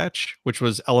second batch, which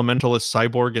was Elementalist,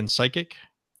 Cyborg, and Psychic?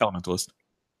 Elementalist.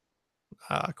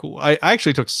 Cool. I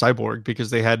actually took Cyborg because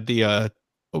they had the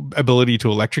ability to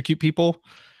electrocute people.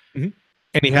 Mm-hmm.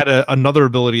 And he had another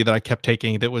ability that I kept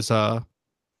taking that was a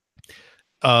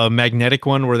magnetic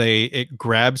one where it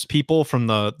grabs people from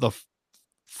the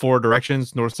 4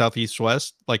 directions, north, south, east,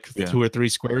 west, like 2 or 3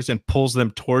 squares, and pulls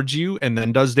them towards you and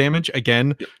then does damage.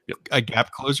 Again, a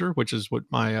gap closer, which is what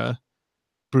my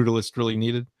Brutalist really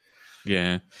needed.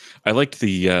 Yeah. I liked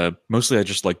the mostly I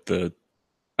just liked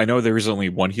I know there was only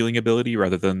one healing ability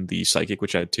rather than the Psychic,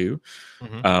 which I had 2.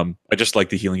 Mm-hmm. I just like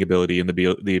the healing ability and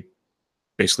the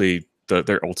basically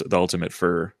the ultimate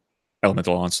for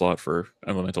Elemental Onslaught for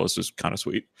Elementalist is kind of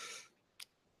sweet.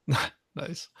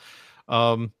 Nice.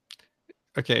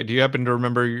 Okay, do you happen to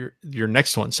remember your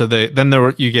next one? So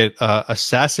you get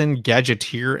Assassin,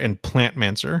 Gadgeteer, and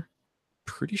Plantmancer.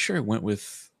 Pretty sure I went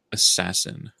with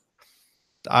Assassin.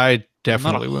 I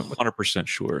definitely went with 100%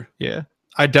 sure. Yeah,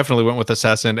 I definitely went with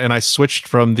Assassin, and I switched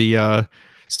from the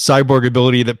Cyborg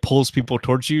ability that pulls people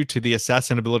towards you to the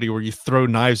Assassin ability where you throw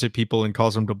knives at people and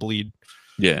cause them to bleed.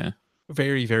 Yeah.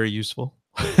 Very, very useful.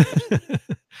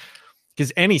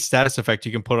 Because any status effect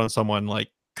you can put on someone like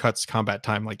cuts combat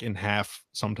time like in half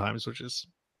sometimes, which is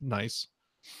nice.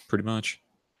 Pretty much.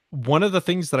 One of the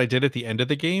things that I did at the end of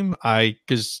the game, by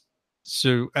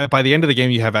the end of the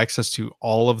game, you have access to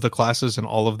all of the classes and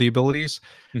all of the abilities.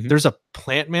 Mm-hmm. There's a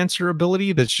Plantmancer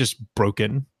ability that's just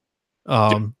broken.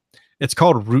 It's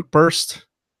called Root Burst,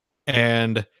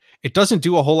 and it doesn't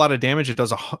do a whole lot of damage. It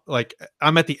does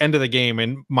I'm at the end of the game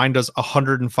and mine does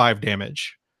 105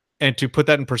 damage, And to put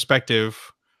that in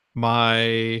perspective,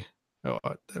 my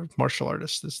martial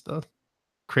artist is the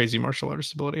crazy martial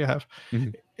artist ability I have.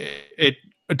 Mhm. It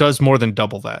does more than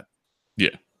double that.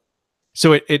 Yeah.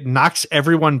 So it knocks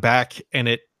everyone back and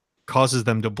it causes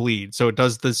them to bleed. So it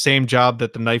does the same job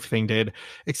that the knife thing did,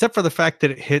 except for the fact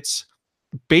that it hits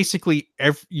basically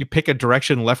you pick a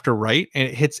direction left or right, and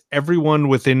it hits everyone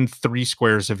within 3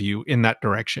 squares of you in that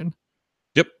direction.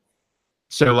 Yep.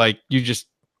 So like you just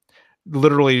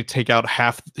literally hit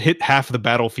half the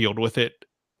battlefield with it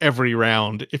every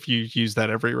round if you use that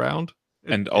every round.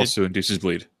 And also induces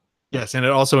bleed. Yes, and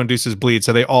it also induces bleed.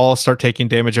 So they all start taking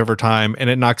damage over time, and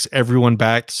it knocks everyone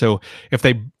back. So if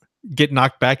they get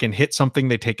knocked back and hit something,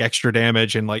 they take extra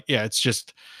damage. And like, yeah,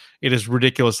 it is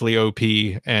ridiculously OP,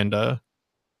 and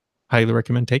highly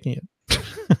recommend taking it.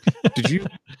 Did you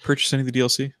purchase any of the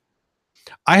DLC?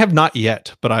 I have not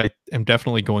yet, but I am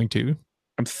definitely going to.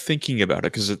 I'm thinking about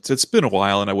it because it's been a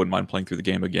while, and I wouldn't mind playing through the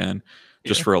game again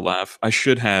just for a laugh. I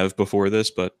should have before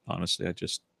this, but honestly, I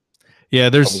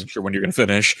wasn't sure when you're going to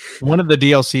finish. One of the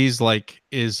DLCs like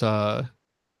is it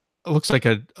looks like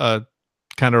a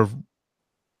kind of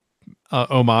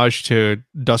homage to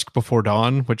Dusk Before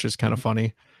Dawn, which is kind of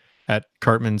funny, at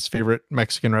Cartman's favorite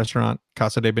Mexican restaurant,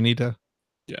 Casa de Benita.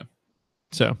 Yeah.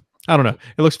 So I don't know.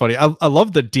 It looks funny. I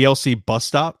love the DLC bus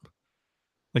stop.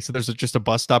 Like, so there's just a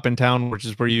bus stop in town, which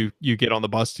is where you get on the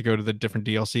bus to go to the different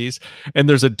DLCs. And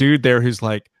there's a dude there who's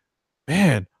like,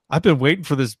 man, I've been waiting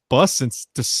for this bus since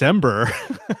December.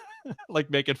 Like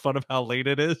making fun of how late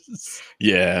it is.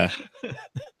 Yeah.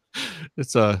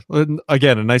 It's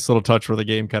again, a nice little touch where the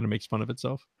game kind of makes fun of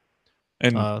itself.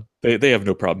 And they have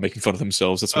no problem making fun of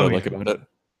themselves. That's what I like about it.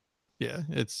 Yeah,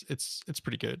 it's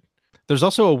pretty good. There's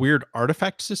also a weird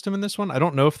artifact system in this one. I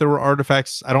don't know if there were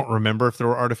artifacts. I don't remember if there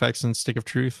were artifacts in Stick of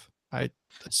Truth. I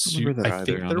think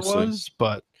there was,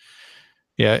 but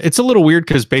yeah, it's a little weird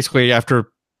because basically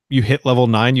after you hit level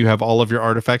 9, you have all of your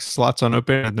artifact slots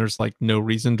unopened, and there's like no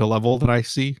reason to level that I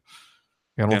see.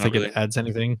 I don't think it adds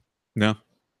anything. No,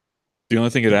 the only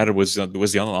thing it added was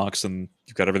the unlocks, and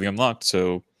you've got everything unlocked.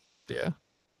 So yeah,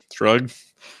 shrug.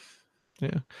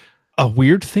 Yeah. A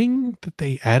weird thing that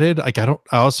they added, like I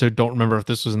also don't remember if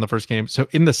this was in the first game. So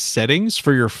in the settings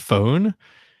for your phone,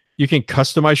 you can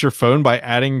customize your phone by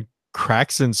adding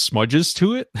cracks and smudges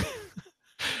to it.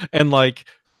 And like,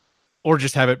 or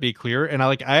just have it be clear. And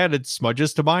I added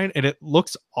smudges to mine, and it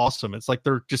looks awesome. It's like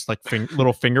they're just like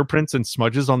little fingerprints and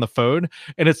smudges on the phone.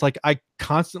 And it's like I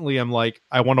constantly am like,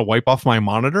 I want to wipe off my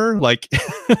monitor. Like,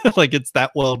 like it's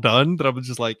that well done that I'm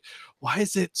just like, why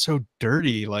is it so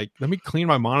dirty? Like, let me clean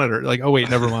my monitor. Like, oh wait,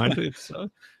 never mind. It's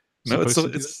no, it's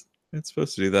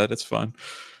supposed to do that. It's fun.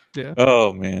 Yeah.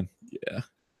 Oh man. Yeah.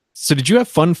 So did you have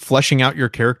fun fleshing out your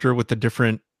character with the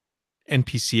different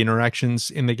NPC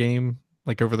interactions in the game,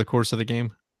 like over the course of the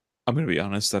game? I'm gonna be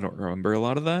honest, I don't remember a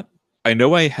lot of that. I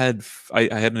know I had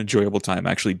an enjoyable time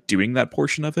actually doing that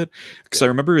portion of it, because I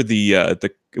remember the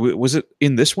was it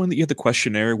in this one that you had the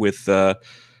questionnaire with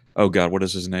oh god, what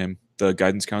is his name? The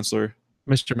guidance counselor,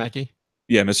 Mr. Mackey.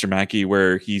 Yeah, Mr. Mackey,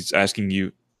 where he's asking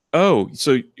you, oh,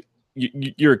 so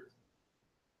you're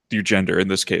your gender in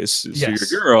this case, so yes.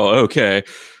 You're a girl, okay,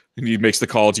 and he makes the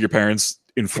call to your parents,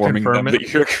 informing them that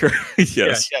you're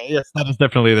yes. Yes, that is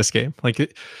definitely this game.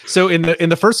 Like, so in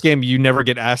the first game, you never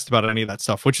get asked about any of that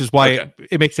stuff, which is why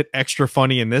it makes it extra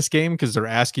funny in this game, because they're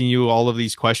asking you all of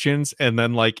these questions, and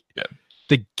then like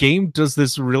the game does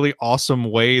this really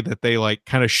awesome way that they like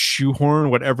kind of shoehorn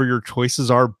whatever your choices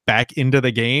are back into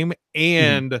the game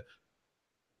and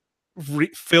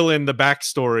fill in the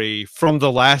backstory from the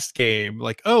last game.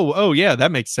 Like, oh yeah,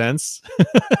 that makes sense.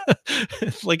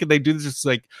 Like they do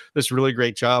this really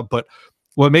great job. But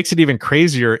what makes it even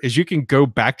crazier is you can go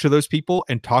back to those people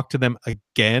and talk to them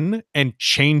again and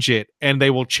change it, and they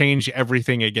will change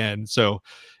everything again. So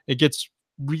it gets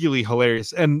really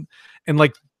hilarious. And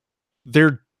like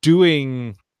they're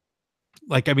doing,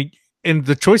 like, I mean, and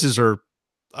the choices are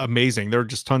amazing. There are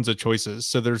just tons of choices.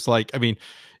 So there's like, I mean,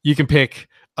 you can pick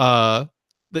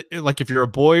like if you're a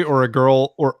boy or a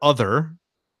girl or other.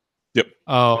 Yep.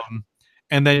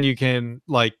 And then you can,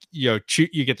 like, you know,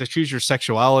 you get to choose your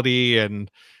sexuality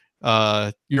and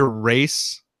your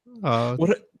race. They're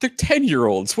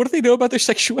 10-year-olds. What do they know about their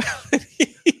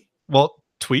sexuality? Well,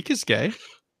 Tweak is gay.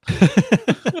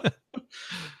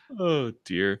 Oh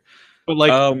dear. But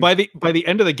like by the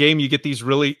end of the game, you get this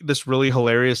really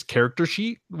hilarious character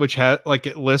sheet, which has like,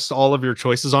 it lists all of your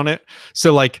choices on it.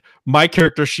 So like my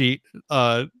character sheet,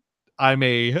 I'm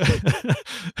a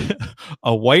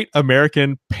a white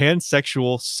American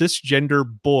pansexual cisgender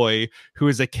boy who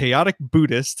is a chaotic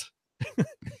Buddhist.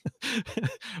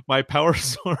 My power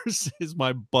source is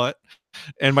my butt,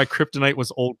 and my kryptonite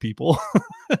was old people.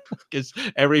 Because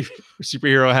every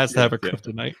superhero has to have a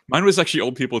kryptonite. Mine was actually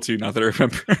old people too. Now that I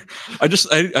remember,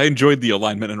 I enjoyed the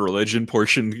alignment and religion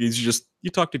portion.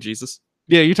 You talk to Jesus.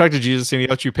 Yeah, you talk to Jesus and he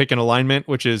lets you pick an alignment,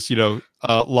 which is,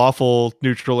 lawful,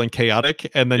 neutral, and chaotic.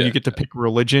 And then you get to pick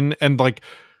religion. And like,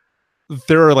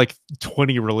 there are like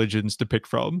 20 religions to pick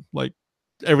from, like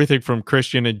everything from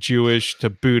Christian and Jewish to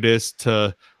Buddhist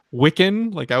to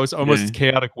Wiccan. Like I was almost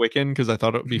chaotic Wiccan because I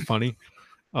thought it would be funny.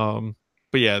 But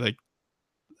yeah, like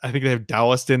I think they have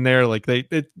Taoist in there. Like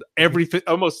everything,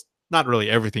 almost not really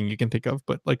everything you can think of,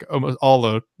 but like almost all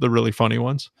the really funny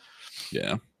ones.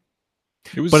 Yeah.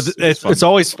 It's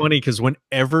always funny because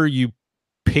whenever you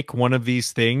pick one of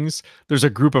these things, there's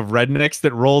a group of rednecks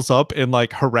that rolls up and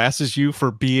like harasses you for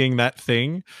being that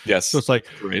thing. Yes. So it's like,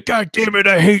 God damn it,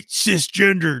 I hate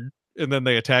cisgendered. And then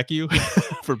they attack you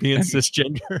for being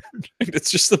cisgendered. It's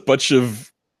just a bunch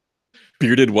of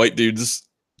bearded white dudes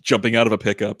jumping out of a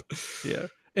pickup. Yeah.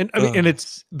 And I mean,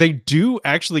 and they do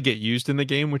actually get used in the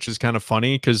game, which is kind of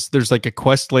funny because there's like a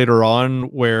quest later on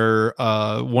where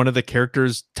one of the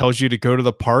characters tells you to go to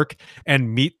the park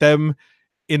and meet them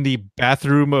in the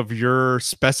bathroom of your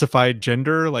specified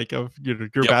gender, like of your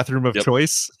bathroom of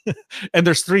choice. And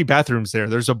there's 3 bathrooms there.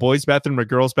 There's a boys' bathroom, a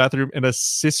girls' bathroom, and a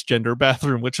cisgender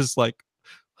bathroom, which is like,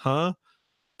 huh?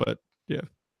 But yeah,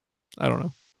 I don't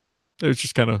know. It was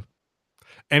just kind of.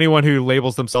 Anyone who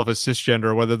labels themselves as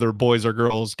cisgender, whether they're boys or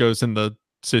girls, goes in the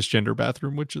cisgender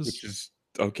bathroom, which is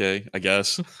okay, I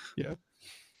guess. Yeah.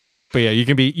 But yeah, you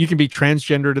can be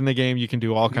transgendered in the game. You can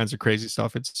do all kinds of crazy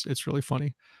stuff. It's really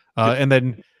funny. And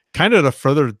then kind of to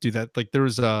further do that, like there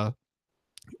was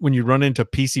when you run into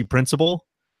PC Principal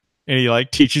and he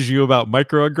like teaches you about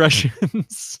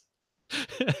microaggressions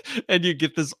and you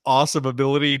get this awesome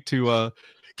ability to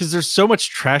because there's so much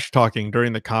trash talking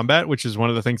during the combat, which is one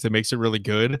of the things that makes it really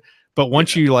good. But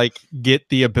once you like get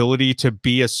the ability to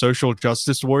be a social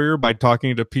justice warrior by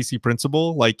talking to PC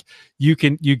Principal, like you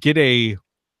get a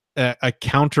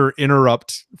counter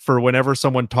interrupt for whenever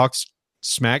someone talks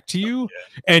smack to you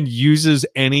and uses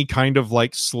any kind of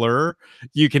like slur,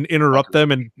 you can interrupt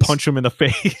them and punch them in the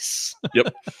face.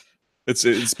 Yep.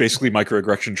 It's basically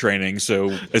microaggression training.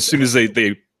 So as soon as they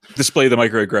display the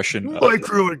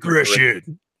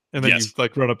microaggression, and then you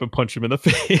like run up and punch him in the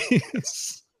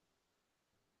face.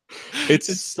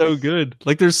 It's so good.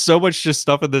 Like there's so much just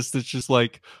stuff in this that's just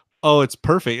like, oh, it's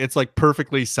perfect. It's like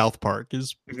perfectly South Park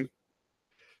is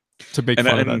to make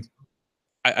fun of that.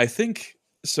 I think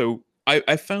so.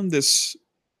 I found this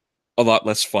a lot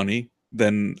less funny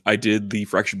than I did the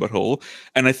Fraction Butthole,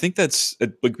 and I think that's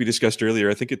like we discussed earlier.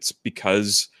 I think it's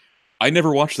because I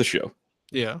never watched the show.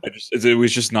 Yeah, it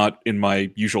was just not in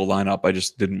my usual lineup. I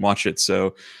just didn't watch it.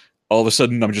 So all of a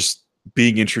sudden, I'm just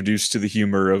being introduced to the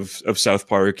humor of South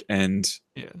Park and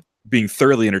being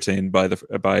thoroughly entertained by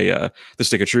the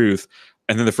Stick of Truth.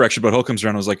 And then the Fraction Butthole comes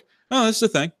around. I was like, oh, this is a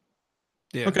thing.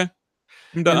 Yeah. Okay,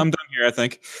 I'm done here. I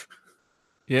think.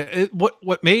 Yeah.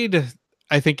 What made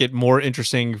I think it more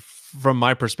interesting from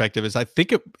my perspective is I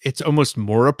think it's almost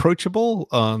more approachable.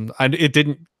 It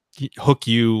didn't hook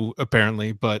you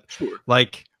apparently, but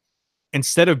like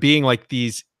instead of being like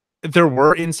these, there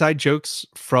were inside jokes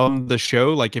from the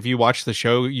show. Like if you watch the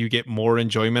show, you get more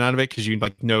enjoyment out of it because you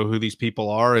like know who these people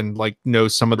are and like know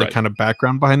some of the kind of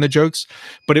background behind the jokes.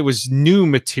 But it was new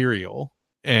material,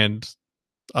 and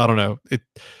I don't know, it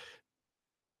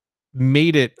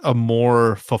made it a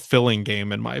more fulfilling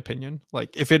game in my opinion.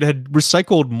 Like if it had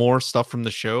recycled more stuff from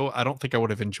the show, I don't think I would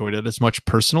have enjoyed it as much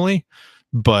personally,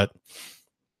 but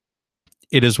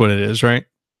it is what it is, right?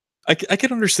 I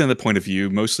can understand the point of view,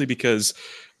 mostly because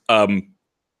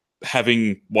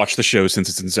having watched the show since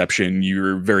its inception,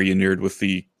 you're very inured with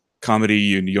the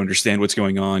comedy and you understand what's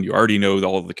going on. You already know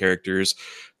all of the characters,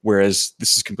 whereas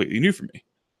this is completely new for me.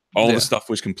 All the stuff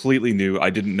was completely new. I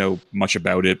didn't know much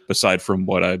about it aside from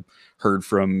what I heard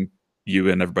from you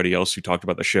and everybody else who talked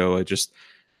about the show.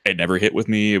 It never hit with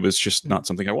me. It was just not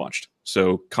something I watched.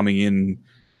 So coming in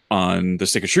on the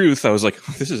Stick of Truth, I was like,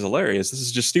 oh, this is hilarious. This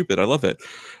is just stupid. I love it.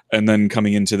 And then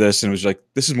coming into this, and it was like,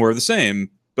 this is more of the same,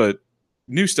 but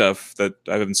new stuff that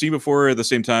I haven't seen before at the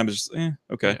same time. It's just,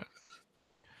 okay.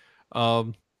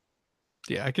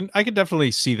 Yeah, I can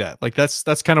definitely see that. Like that's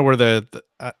kind of where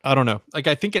I don't know. Like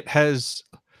I think it has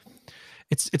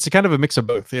it's a kind of a mix of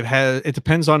both. It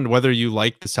depends on whether you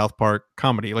like the South Park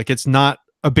comedy. Like it's not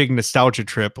a big nostalgia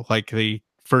trip like the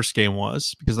first game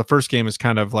was, because the first game is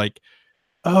kind of like,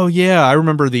 oh yeah, I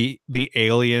remember the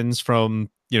aliens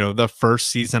from, the first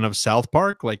season of South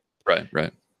Park. Like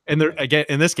right. And there again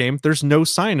in this game, there's no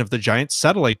sign of the giant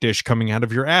satellite dish coming out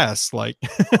of your ass, like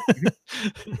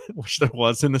which there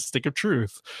was in the Stick of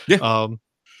Truth. Yeah.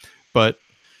 But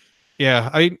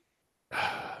yeah,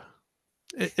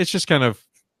 it's just kind of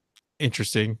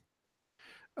interesting.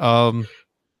 Do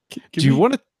you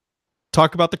want to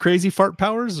talk about the crazy fart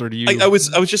powers, or do you? I was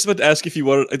just about to ask if you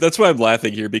wanted. That's why I'm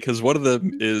laughing here, because one of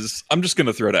them is, I'm just going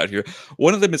to throw it out here.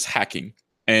 One of them is hacking,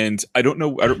 and I don't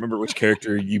remember which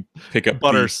character you pick up.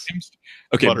 Butters.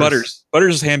 Okay,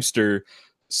 Butters' hamster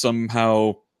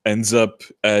somehow ends up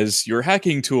as your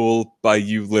hacking tool by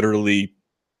you literally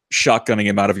shotgunning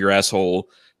him out of your asshole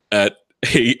at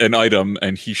an item,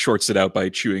 and he shorts it out by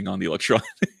chewing on the electronics.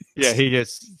 Yeah, he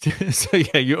gets. So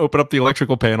yeah, you open up the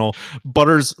electrical panel.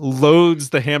 Butters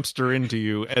loads the hamster into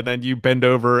you, and then you bend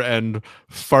over and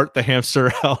fart the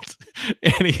hamster out,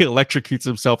 and he electrocutes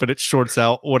himself, and it shorts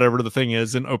out whatever the thing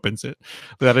is and opens it.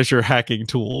 That is your hacking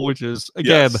tool, which is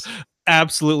again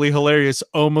absolutely hilarious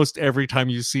almost every time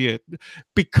you see it,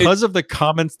 because of the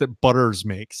comments that Butters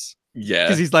makes. Yeah,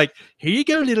 because he's like, "Here you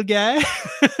go, little guy."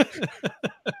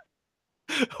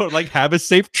 Or like, have a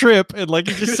safe trip, and like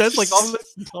he just says like all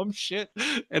this dumb shit,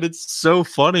 and it's so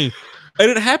funny.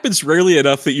 And it happens rarely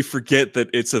enough that you forget that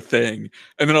it's a thing,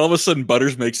 and then all of a sudden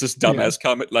Butters makes this dumbass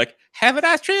comment like, "Have a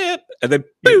nice trip," and then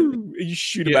boom, and you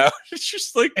shoot him out. It's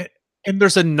just like, and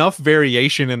there's enough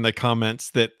variation in the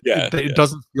comments that it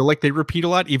doesn't feel like they repeat a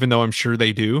lot, even though I'm sure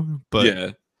they do.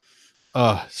 But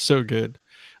so good.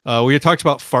 We had talked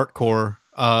about Fartcore.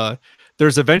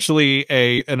 There's eventually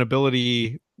an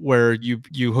ability where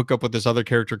you hook up with this other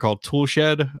character called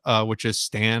Toolshed, which is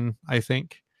Stan, I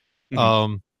think.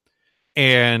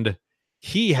 And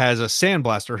he has a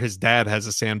sandblaster. His dad has a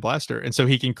sandblaster, and so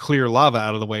he can clear lava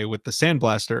out of the way with the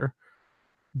sandblaster.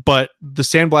 But the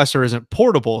sandblaster isn't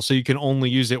portable, so you can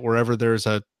only use it wherever there's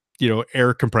a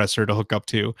air compressor to hook up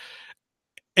to.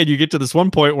 And you get to this one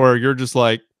point where you're just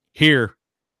like, "Here,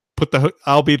 put the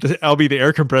I'll be the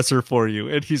air compressor for you."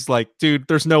 And he's like, "Dude,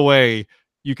 there's no way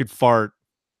you could fart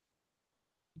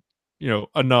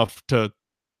enough to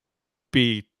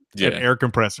be an air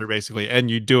compressor, basically." And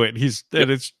you do it.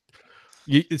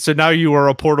 So now you are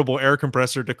a portable air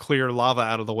compressor to clear lava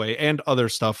out of the way and other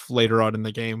stuff later on in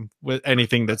the game with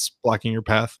anything that's blocking your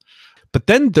path. But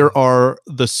then there are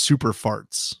the super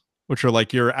farts, which are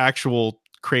like your actual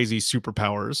crazy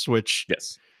superpowers, which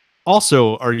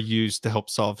also are used to help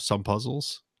solve some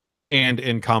puzzles and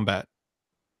in combat,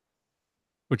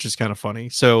 which is kind of funny.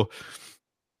 So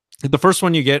the first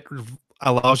one you get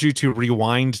allows you to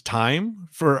rewind time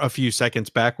for a few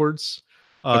seconds backwards.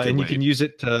 And you can use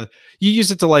it to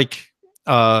like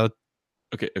wait.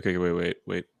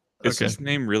 Is his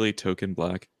name really Token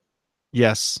Black?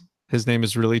 Yes, his name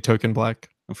is really Token Black.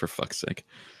 Oh, for fuck's sake.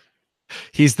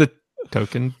 He's the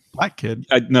Token Black kid.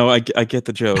 I get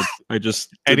the joke. I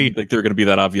just didn't think they were going to be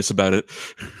that obvious about it.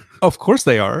 Of course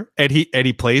they are. And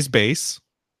he plays bass.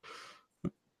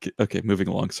 Okay, moving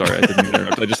along. Sorry, I didn't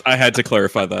interrupt. I had to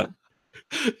clarify that.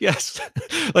 Yes,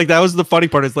 like that was the funny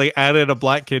part, is they added a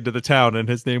black kid to the town, and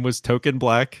his name was Token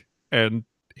Black, and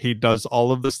he does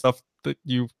all of the stuff that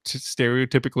you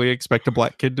stereotypically expect a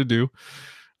black kid to do.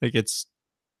 Like, it's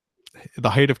the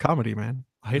height of comedy, man.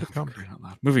 The height of comedy.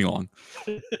 Moving along.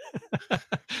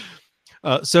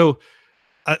 So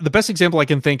the best example I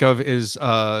can think of is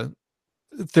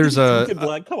there's Token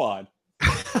Black. Come on.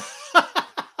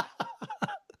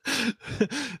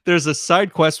 There's a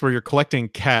side quest where you're collecting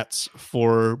cats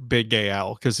for Big Gay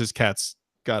Al because his cats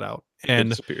got out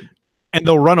and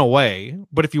they'll run away.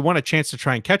 But if you want a chance to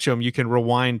try and catch them, you can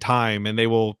rewind time and they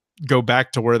will go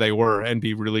back to where they were and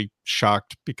be really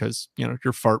shocked because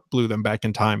your fart blew them back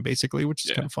in time, basically, which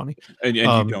is kind of funny. And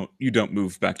you don't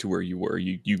move back to where you were.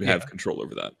 You have control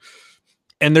over that.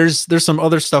 And there's some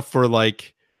other stuff for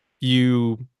like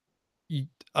there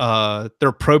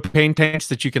are propane tanks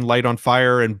that you can light on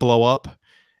fire and blow up,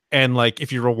 and like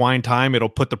if you rewind time, it'll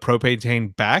put the propane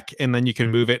tank back, and then you can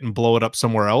move it and blow it up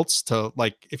somewhere else to,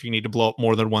 like, if you need to blow up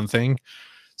more than one thing.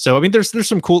 So I mean, there's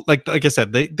some cool, like I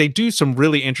said, they do some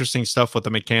really interesting stuff with the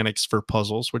mechanics for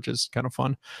puzzles, which is kind of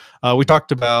fun. We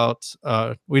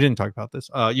didn't talk about this.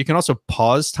 You can also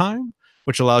pause time,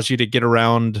 which allows you to get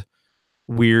around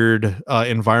weird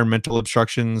environmental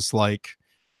obstructions like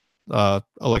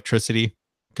electricity,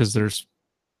 because there's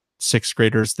sixth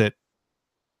graders that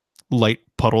light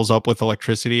puddles up with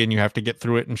electricity and you have to get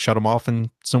through it and shut them off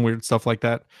and some weird stuff like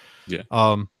that.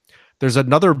 There's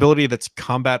another ability that's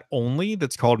combat only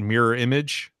that's called Mirror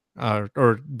Image,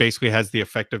 or basically has the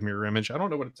effect of Mirror Image. I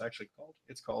don't know what it's actually called.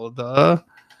 It's called I'm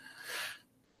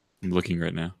looking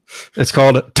right now. It's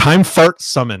called Time Fart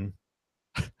Summon.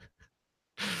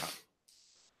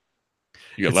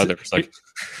 You got leather. It's like,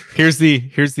 here's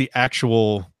the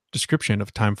actual description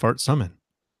of Time Fart Summon.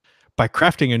 By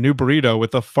crafting a new burrito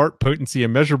with a fart potency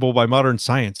immeasurable by modern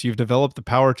science, you've developed the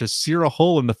power to sear a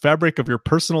hole in the fabric of your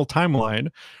personal timeline.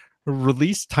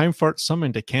 Release Time Fart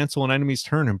Summon to cancel an enemy's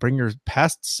turn and bring your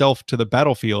past self to the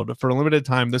battlefield. For a limited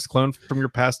time, this clone from your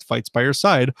past fights by your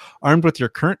side, armed with your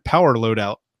current power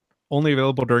loadout. Only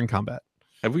available during combat.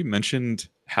 have we mentioned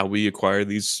how we acquire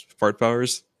these fart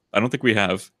powers? I don't think we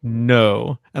have.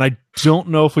 No. And I don't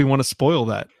know if we want to spoil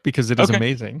that because it is Okay.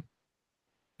 amazing.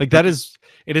 Like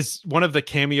it is one of the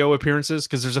cameo appearances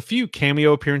because there's a few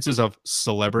cameo appearances of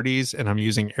celebrities, and I'm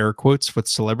using air quotes with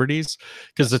celebrities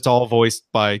because it's all voiced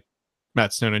by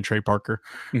Matt Stone and Trey Parker.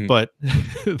 Mhm. But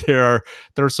there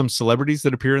are some celebrities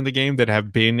that appear in the game that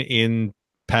have been in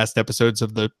past episodes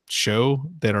of the show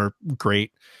that are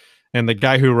great. And the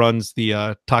guy who runs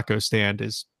the taco stand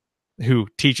who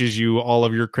teaches you all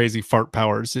of your crazy fart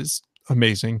powers is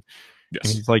amazing. And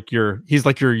Yes. he's like your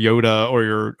Yoda or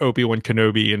your Obi-Wan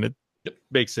Kenobi, and it Yep.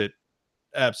 makes it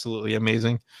absolutely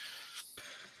amazing.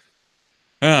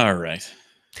 All right.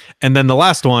 And then the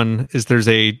last one is there's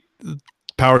a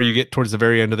power you get towards the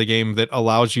very end of the game that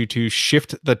allows you to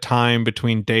shift the time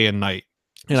between day and night.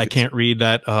 And I can't read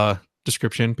that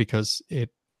description because it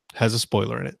has a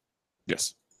spoiler in it.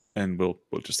 Yes. And we'll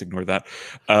just ignore that.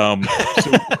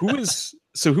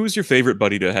 So who's your favorite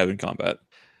buddy to have in combat?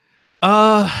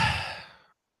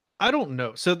 I don't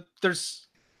know. So there's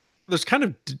kind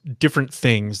of different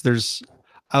things.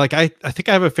 I think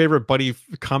I have a favorite buddy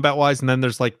combat wise, and then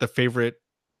there's like the favorite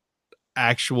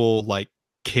actual like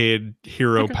kid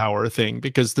hero power thing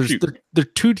because they're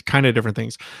two kind of different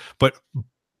things. But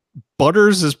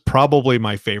Butters is probably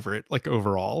my favorite, like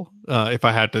overall, if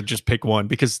I had to just pick one,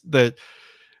 because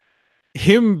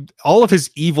all of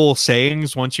his evil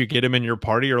sayings once you get him in your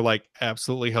party are like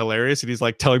absolutely hilarious, and he's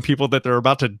like telling people that they're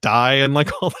about to die and like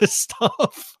all this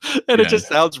stuff, and it just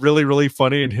sounds really, really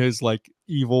funny in his like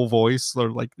evil voice, or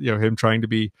like, you know, him trying to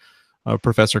be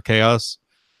Professor Chaos.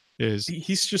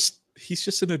 He's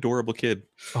just an adorable kid.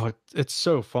 Oh, it's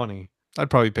so funny. I'd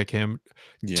probably pick him.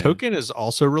 Yeah. Token is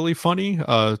also really funny.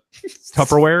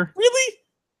 Tupperware.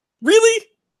 Really?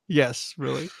 Yes,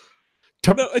 really.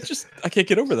 No, I can't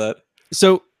get over that.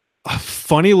 So, a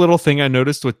funny little thing I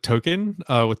noticed with Token,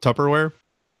 with Tupperware.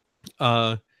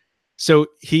 So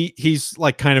he's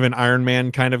like kind of an Iron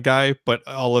Man kind of guy, but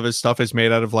all of his stuff is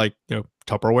made out of like, you know,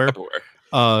 Tupperware.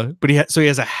 But he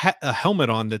has a helmet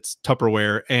on that's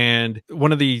Tupperware, and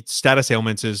one of the status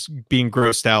ailments is being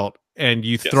grossed out, and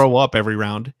you throw up every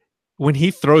round. When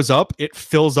he throws up, it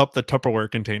fills up the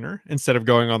Tupperware container instead of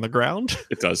going on the ground.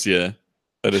 It does, yeah.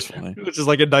 That is funny. Which is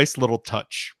like a nice little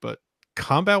touch. But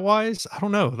combat wise, I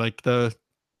don't know. Like the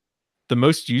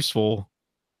most useful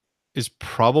is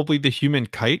probably the human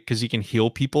kite, because he can heal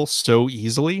people so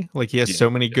easily. Like he has so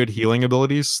many good healing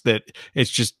abilities that it's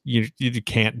just you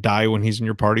can't die when he's in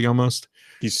your party almost.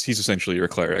 He's essentially your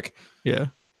cleric. Yeah.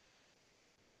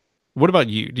 What about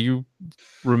you? Do you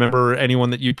remember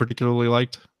anyone that you particularly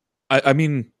liked? I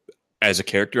mean, as a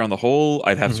character on the whole,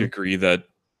 I'd have to agree that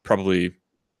probably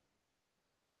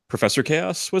Professor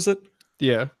Chaos, was it?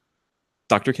 Yeah.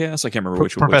 Dr. Chaos? I can't remember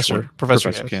which Professor. one.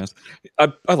 Professor Chaos.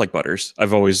 I like Butters.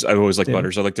 I've always liked Yeah.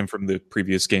 Butters. I liked him from the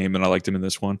previous game, and I liked him in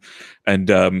this one. And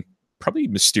probably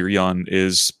Mysterion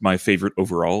is my favorite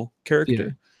overall character. Yeah.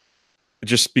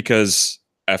 Just because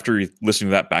after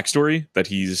listening to that backstory, that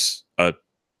he's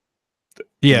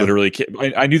literally,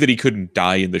 I knew that he couldn't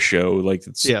die in the show. Like,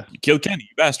 you killed Kenny,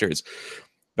 you bastards.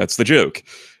 That's the joke.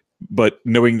 But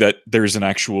knowing that there's an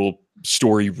actual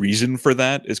story reason for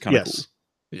that is kind of cool.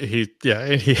 It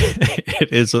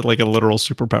is like a literal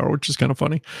superpower, which is kind of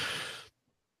funny.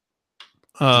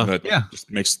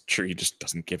 Just makes sure he just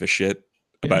doesn't give a shit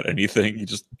about anything. He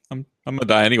just, I'm gonna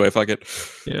die anyway. Fuck it.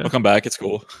 I'll come back. It's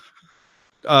cool.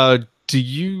 Do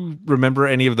you remember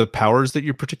any of the powers that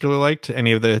you particularly liked?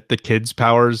 Any of the kids'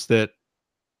 powers that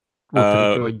were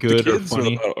particularly good or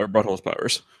funny? Or Butthole's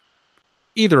powers?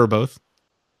 Either or both.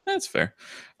 That's fair.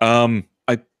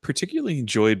 I particularly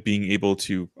enjoyed being able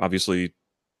to obviously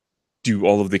do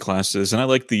all of the classes, and I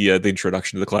like the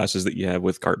introduction to the classes that you have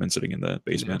with Cartman sitting in the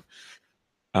basement.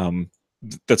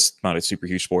 That's not a super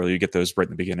huge spoiler. You get those right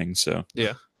in the beginning. So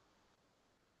yeah.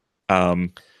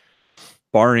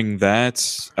 Barring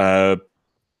that,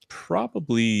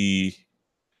 probably.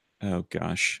 Oh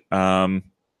gosh. I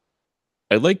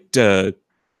liked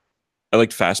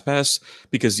Fast Pass,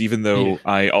 because even though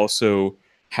I also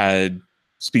had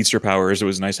speedster powers, it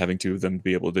was nice having two of them to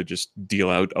be able to just deal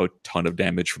out a ton of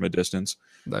damage from a distance.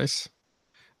 Nice.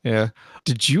 Yeah.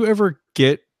 Did you ever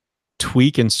get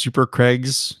Tweak and Super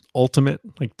Craig's Ultimate,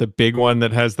 like the big one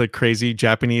that has the crazy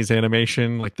Japanese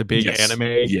animation, like the big anime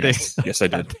thing? Yes, I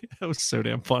did. That was so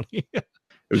damn funny. It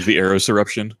was the Eros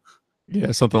eruption.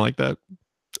 Yeah, something like that.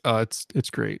 It's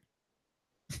great.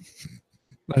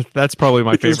 That's probably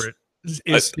my favorite.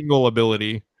 Is single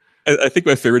ability. I think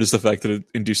my favorite is the fact that it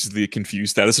induces the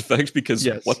confused status effect because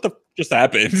what the just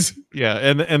happened? Yeah,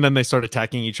 and then they start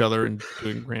attacking each other and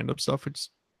doing random stuff. It's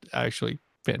actually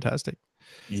fantastic.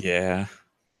 Yeah.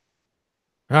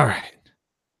 All right.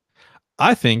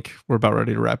 I think we're about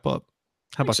ready to wrap up.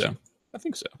 How about you? I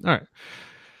think so. All right.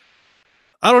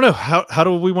 I don't know. How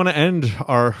do we want to end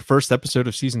our first episode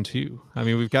of season 2? I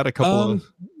mean, we've got a couple of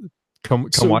come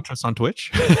watch us on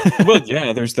Twitch. Well,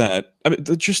 yeah, there's that. I mean,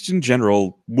 just in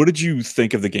general, what did you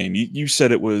think of the game? You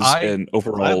said it was an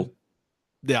overall.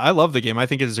 I love the game. I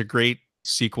think it is a great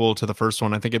sequel to the first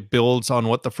one. I think it builds on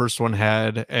what the first one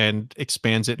had and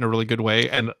expands it in a really good way.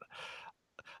 And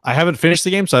I haven't finished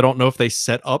the game, so I don't know if they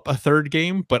set up a third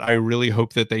game, but I really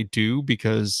hope that they do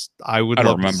because I would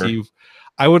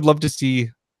love to see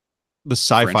the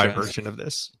sci-fi version of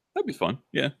this. That'd be fun.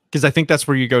 Yeah. Because I think that's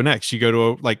where you go next. You go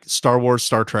to like Star Wars,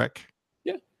 Star Trek.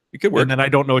 Yeah. It could work. And then I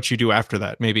don't know what you do after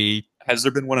that. Maybe. Has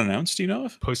there been one announced? Do you know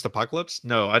of? Post-apocalypse?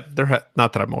 No,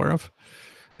 not that I'm aware of.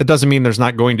 It doesn't mean there's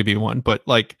not going to be one, but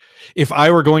like if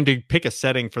I were going to pick a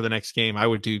setting for the next game, I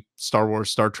would do Star Wars,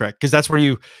 Star Trek, because that's where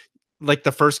you like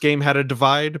the first game had a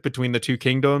divide between the two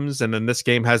kingdoms, and then this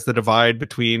game has the divide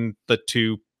between the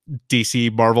two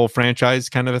DC Marvel franchise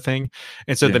kind of a thing.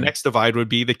 And so the next divide would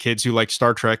be the kids who like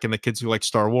Star Trek and the kids who like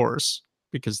Star Wars,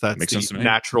 because that's the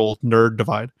natural nerd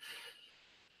divide.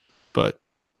 But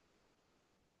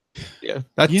yeah,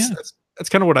 that's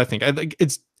kind of what I think. I think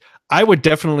I would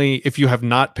definitely, if you have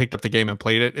not picked up the game and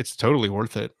played it, it's totally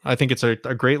worth it. I think it's a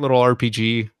great little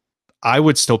RPG. I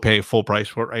would still pay full price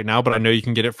for it right now, but I know you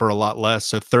can get it for a lot less.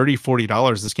 So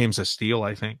 $30-$40, this game's a steal,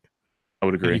 I think. I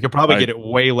would agree. And you could probably get it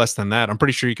way less than that. I'm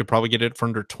pretty sure you could probably get it for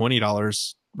under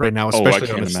 $20 right now,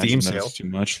 especially on a Steam sale. Too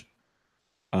much.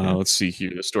 Let's see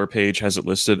here. The store page has it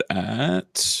listed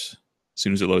at, as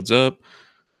soon as it loads up,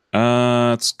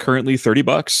 it's currently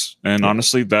 $30. And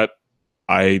honestly, that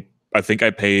I think I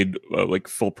paid like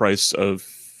full price of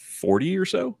 40 or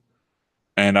so,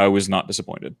 and I was not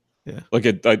disappointed. Yeah, like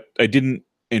I didn't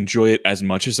enjoy it as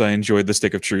much as I enjoyed the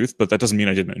Stick of Truth, but that doesn't mean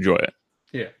I didn't enjoy it.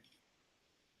 Yeah.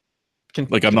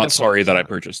 I'm not sorry that I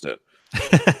purchased it.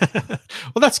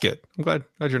 Well, that's good. I'm glad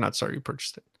you're not sorry you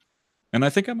purchased it. And I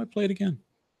think I might play it again.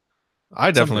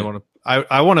 I definitely want to.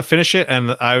 I want to finish it,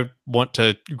 and I want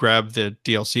to grab the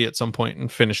DLC at some point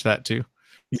and finish that too.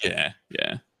 Yeah.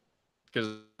 Because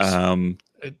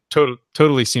it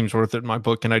totally seems worth it in my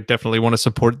book, and I definitely want to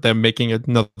support them making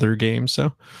another game.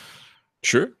 So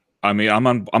sure. I mean, I'm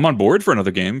on board for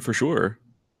another game for sure.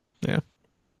 Yeah.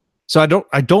 So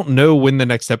I don't know when the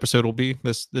next episode will be.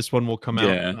 This one will come out.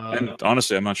 Yeah, and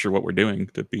honestly, I'm not sure what we're doing,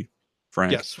 to be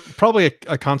frank. Yes, probably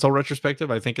a console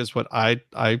retrospective, I think, is what I'm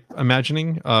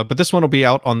imagining. But this one will be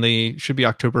out should be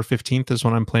October 15th is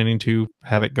when I'm planning to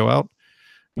have it go out.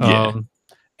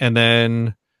 And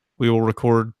then we will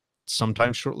record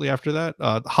sometime shortly after that.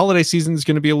 The holiday season is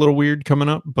going to be a little weird coming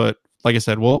up, but like I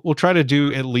said, we'll try to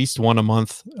do at least one a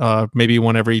month, maybe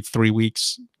one every 3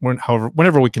 weeks.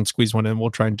 Whenever we can squeeze one in,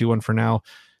 we'll try and do one for now.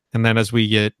 And then as we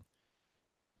get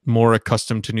more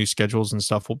accustomed to new schedules and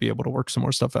stuff, we'll be able to work some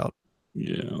more stuff out.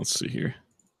 Yeah, let's see here.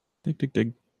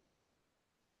 Dig.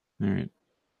 All right.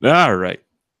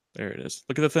 There it is.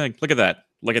 Look at the thing. Look at that.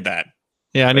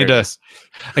 Yeah, I need to.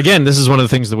 Again, this is one of the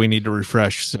things that we need to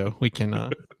refresh so we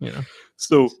can,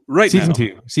 So season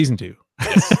two.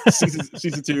 Yes,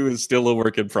 season 2 is still a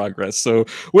work in progress. So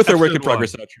with our work in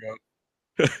progress outro,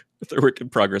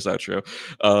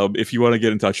 if you want to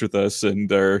get in touch with us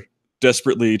and are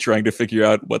desperately trying to figure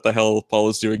out what the hell Paul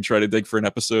is doing, try to dig for an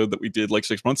episode that we did like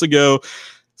 6 months ago,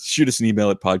 shoot us an email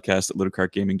at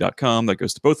podcast@loadedcartgaming.com. That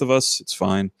goes to both of us. It's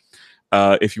fine.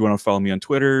 If you want to follow me on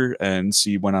Twitter and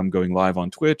see when I'm going live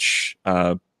on Twitch,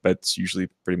 that's usually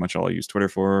pretty much all I use Twitter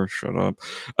for. Shut up.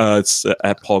 It's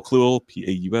at Paul Cluel,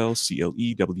 PaulClewell.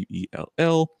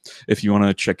 If you want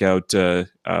to check out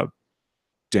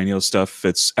Daniel's stuff,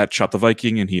 it's at Chop the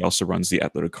Viking, and he also runs the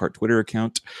 @LoadedCart Twitter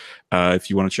account.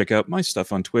 If you want to check out my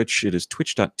stuff on Twitch, it is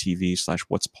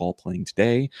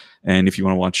twitch.tv/what'spaulplayingtoday. And if you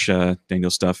want to watch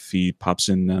Daniel's stuff, he pops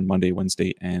in on Monday,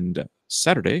 Wednesday, and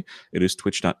Saturday. It is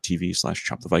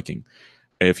twitch.tv/ChopTheViking.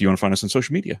 If you want to find us on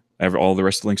social media, all the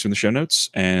rest of the links are in the show notes,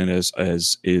 and as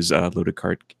is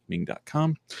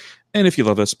loadedcartgaming.com. And if you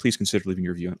love us, please consider leaving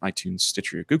a review on iTunes,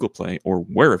 Stitcher, Google Play, or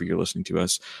wherever you're listening to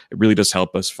us. It really does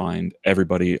help us find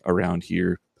everybody around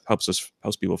here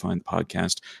helps people find the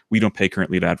podcast. We don't pay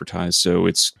currently to advertise, so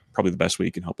it's probably the best way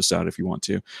you can help us out if you want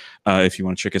to. If you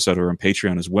want to check us out over on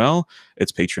Patreon as well,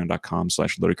 it's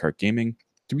patreon.com/loadedcartgaming.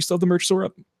 Do we still have the merch store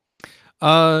up?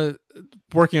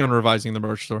 Working on revising the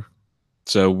merch store.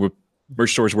 So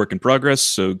merch store is work in progress,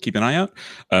 so keep an eye out.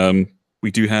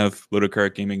 We do have Loaded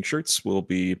Cart Gaming shirts. We'll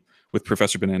be with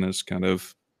Professor Bananas kind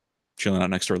of chilling out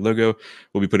next to our logo.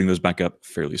 We'll be putting those back up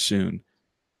fairly soon.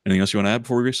 Anything else you want to add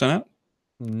before we sign out?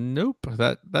 Nope.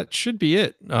 That should be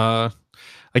it.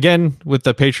 Again, with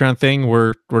the Patreon thing,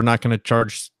 we're not going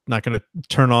to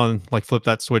turn on, like, flip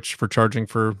that switch for charging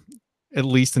for at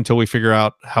least until we figure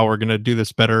out how we're going to do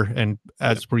this better and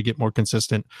as we get more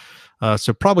consistent.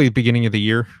 So probably the beginning of the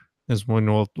year is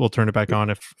when we'll turn it back on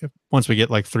if once we get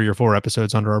like 3 or 4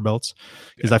 episodes under our belts,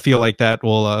 because I feel like that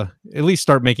will at least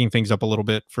start making things up a little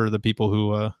bit for the people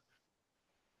who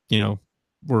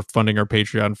were funding our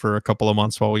Patreon for a couple of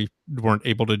months while we weren't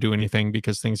able to do anything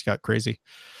because things got crazy.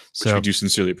 Which we do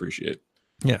sincerely appreciate.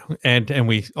 Yeah, and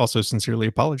we also sincerely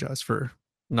apologize for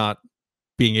not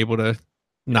being able to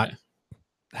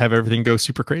have everything go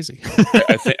super crazy.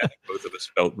 I think both of us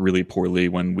felt really poorly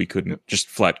when we couldn't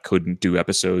do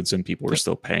episodes and people were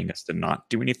still paying us to not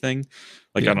do anything.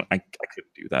 Like I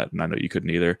couldn't do that, and I know you couldn't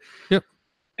either. Yep.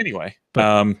 Anyway,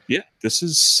 this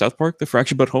is South Park: The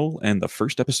Fractured But Whole, and the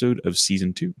first episode of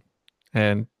season 2.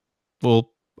 And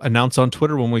we'll announce on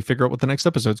Twitter when we figure out what the next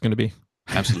episode is going to be.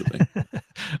 Absolutely. All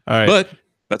right. But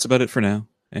that's about it for now.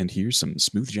 And here's some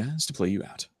smooth jazz to play you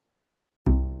out.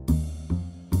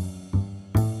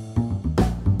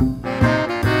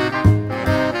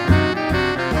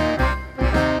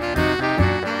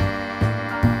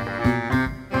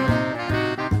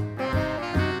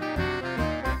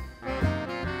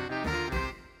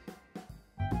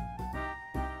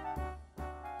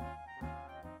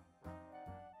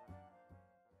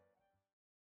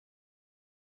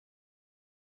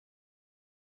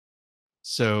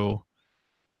 So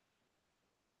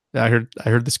I heard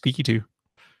the squeaky too.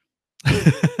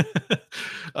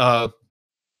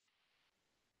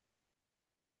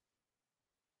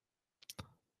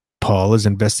 Paul is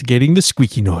investigating the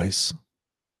squeaky noise.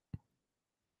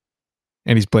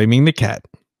 And he's blaming the cat.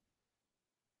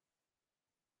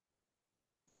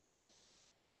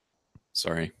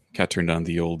 Sorry, cat turned on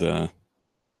the old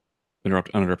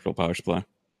uninterruptible power supply.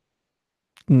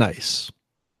 Nice.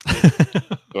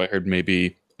 So I heard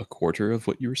maybe a quarter of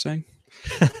what you were saying.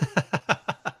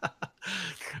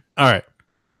 All right.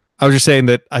 I was just saying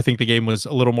that I think the game was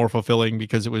a little more fulfilling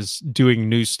because it was doing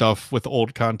new stuff with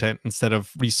old content instead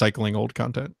of recycling old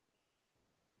content.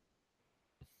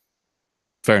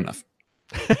 Fair enough.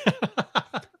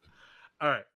 All right.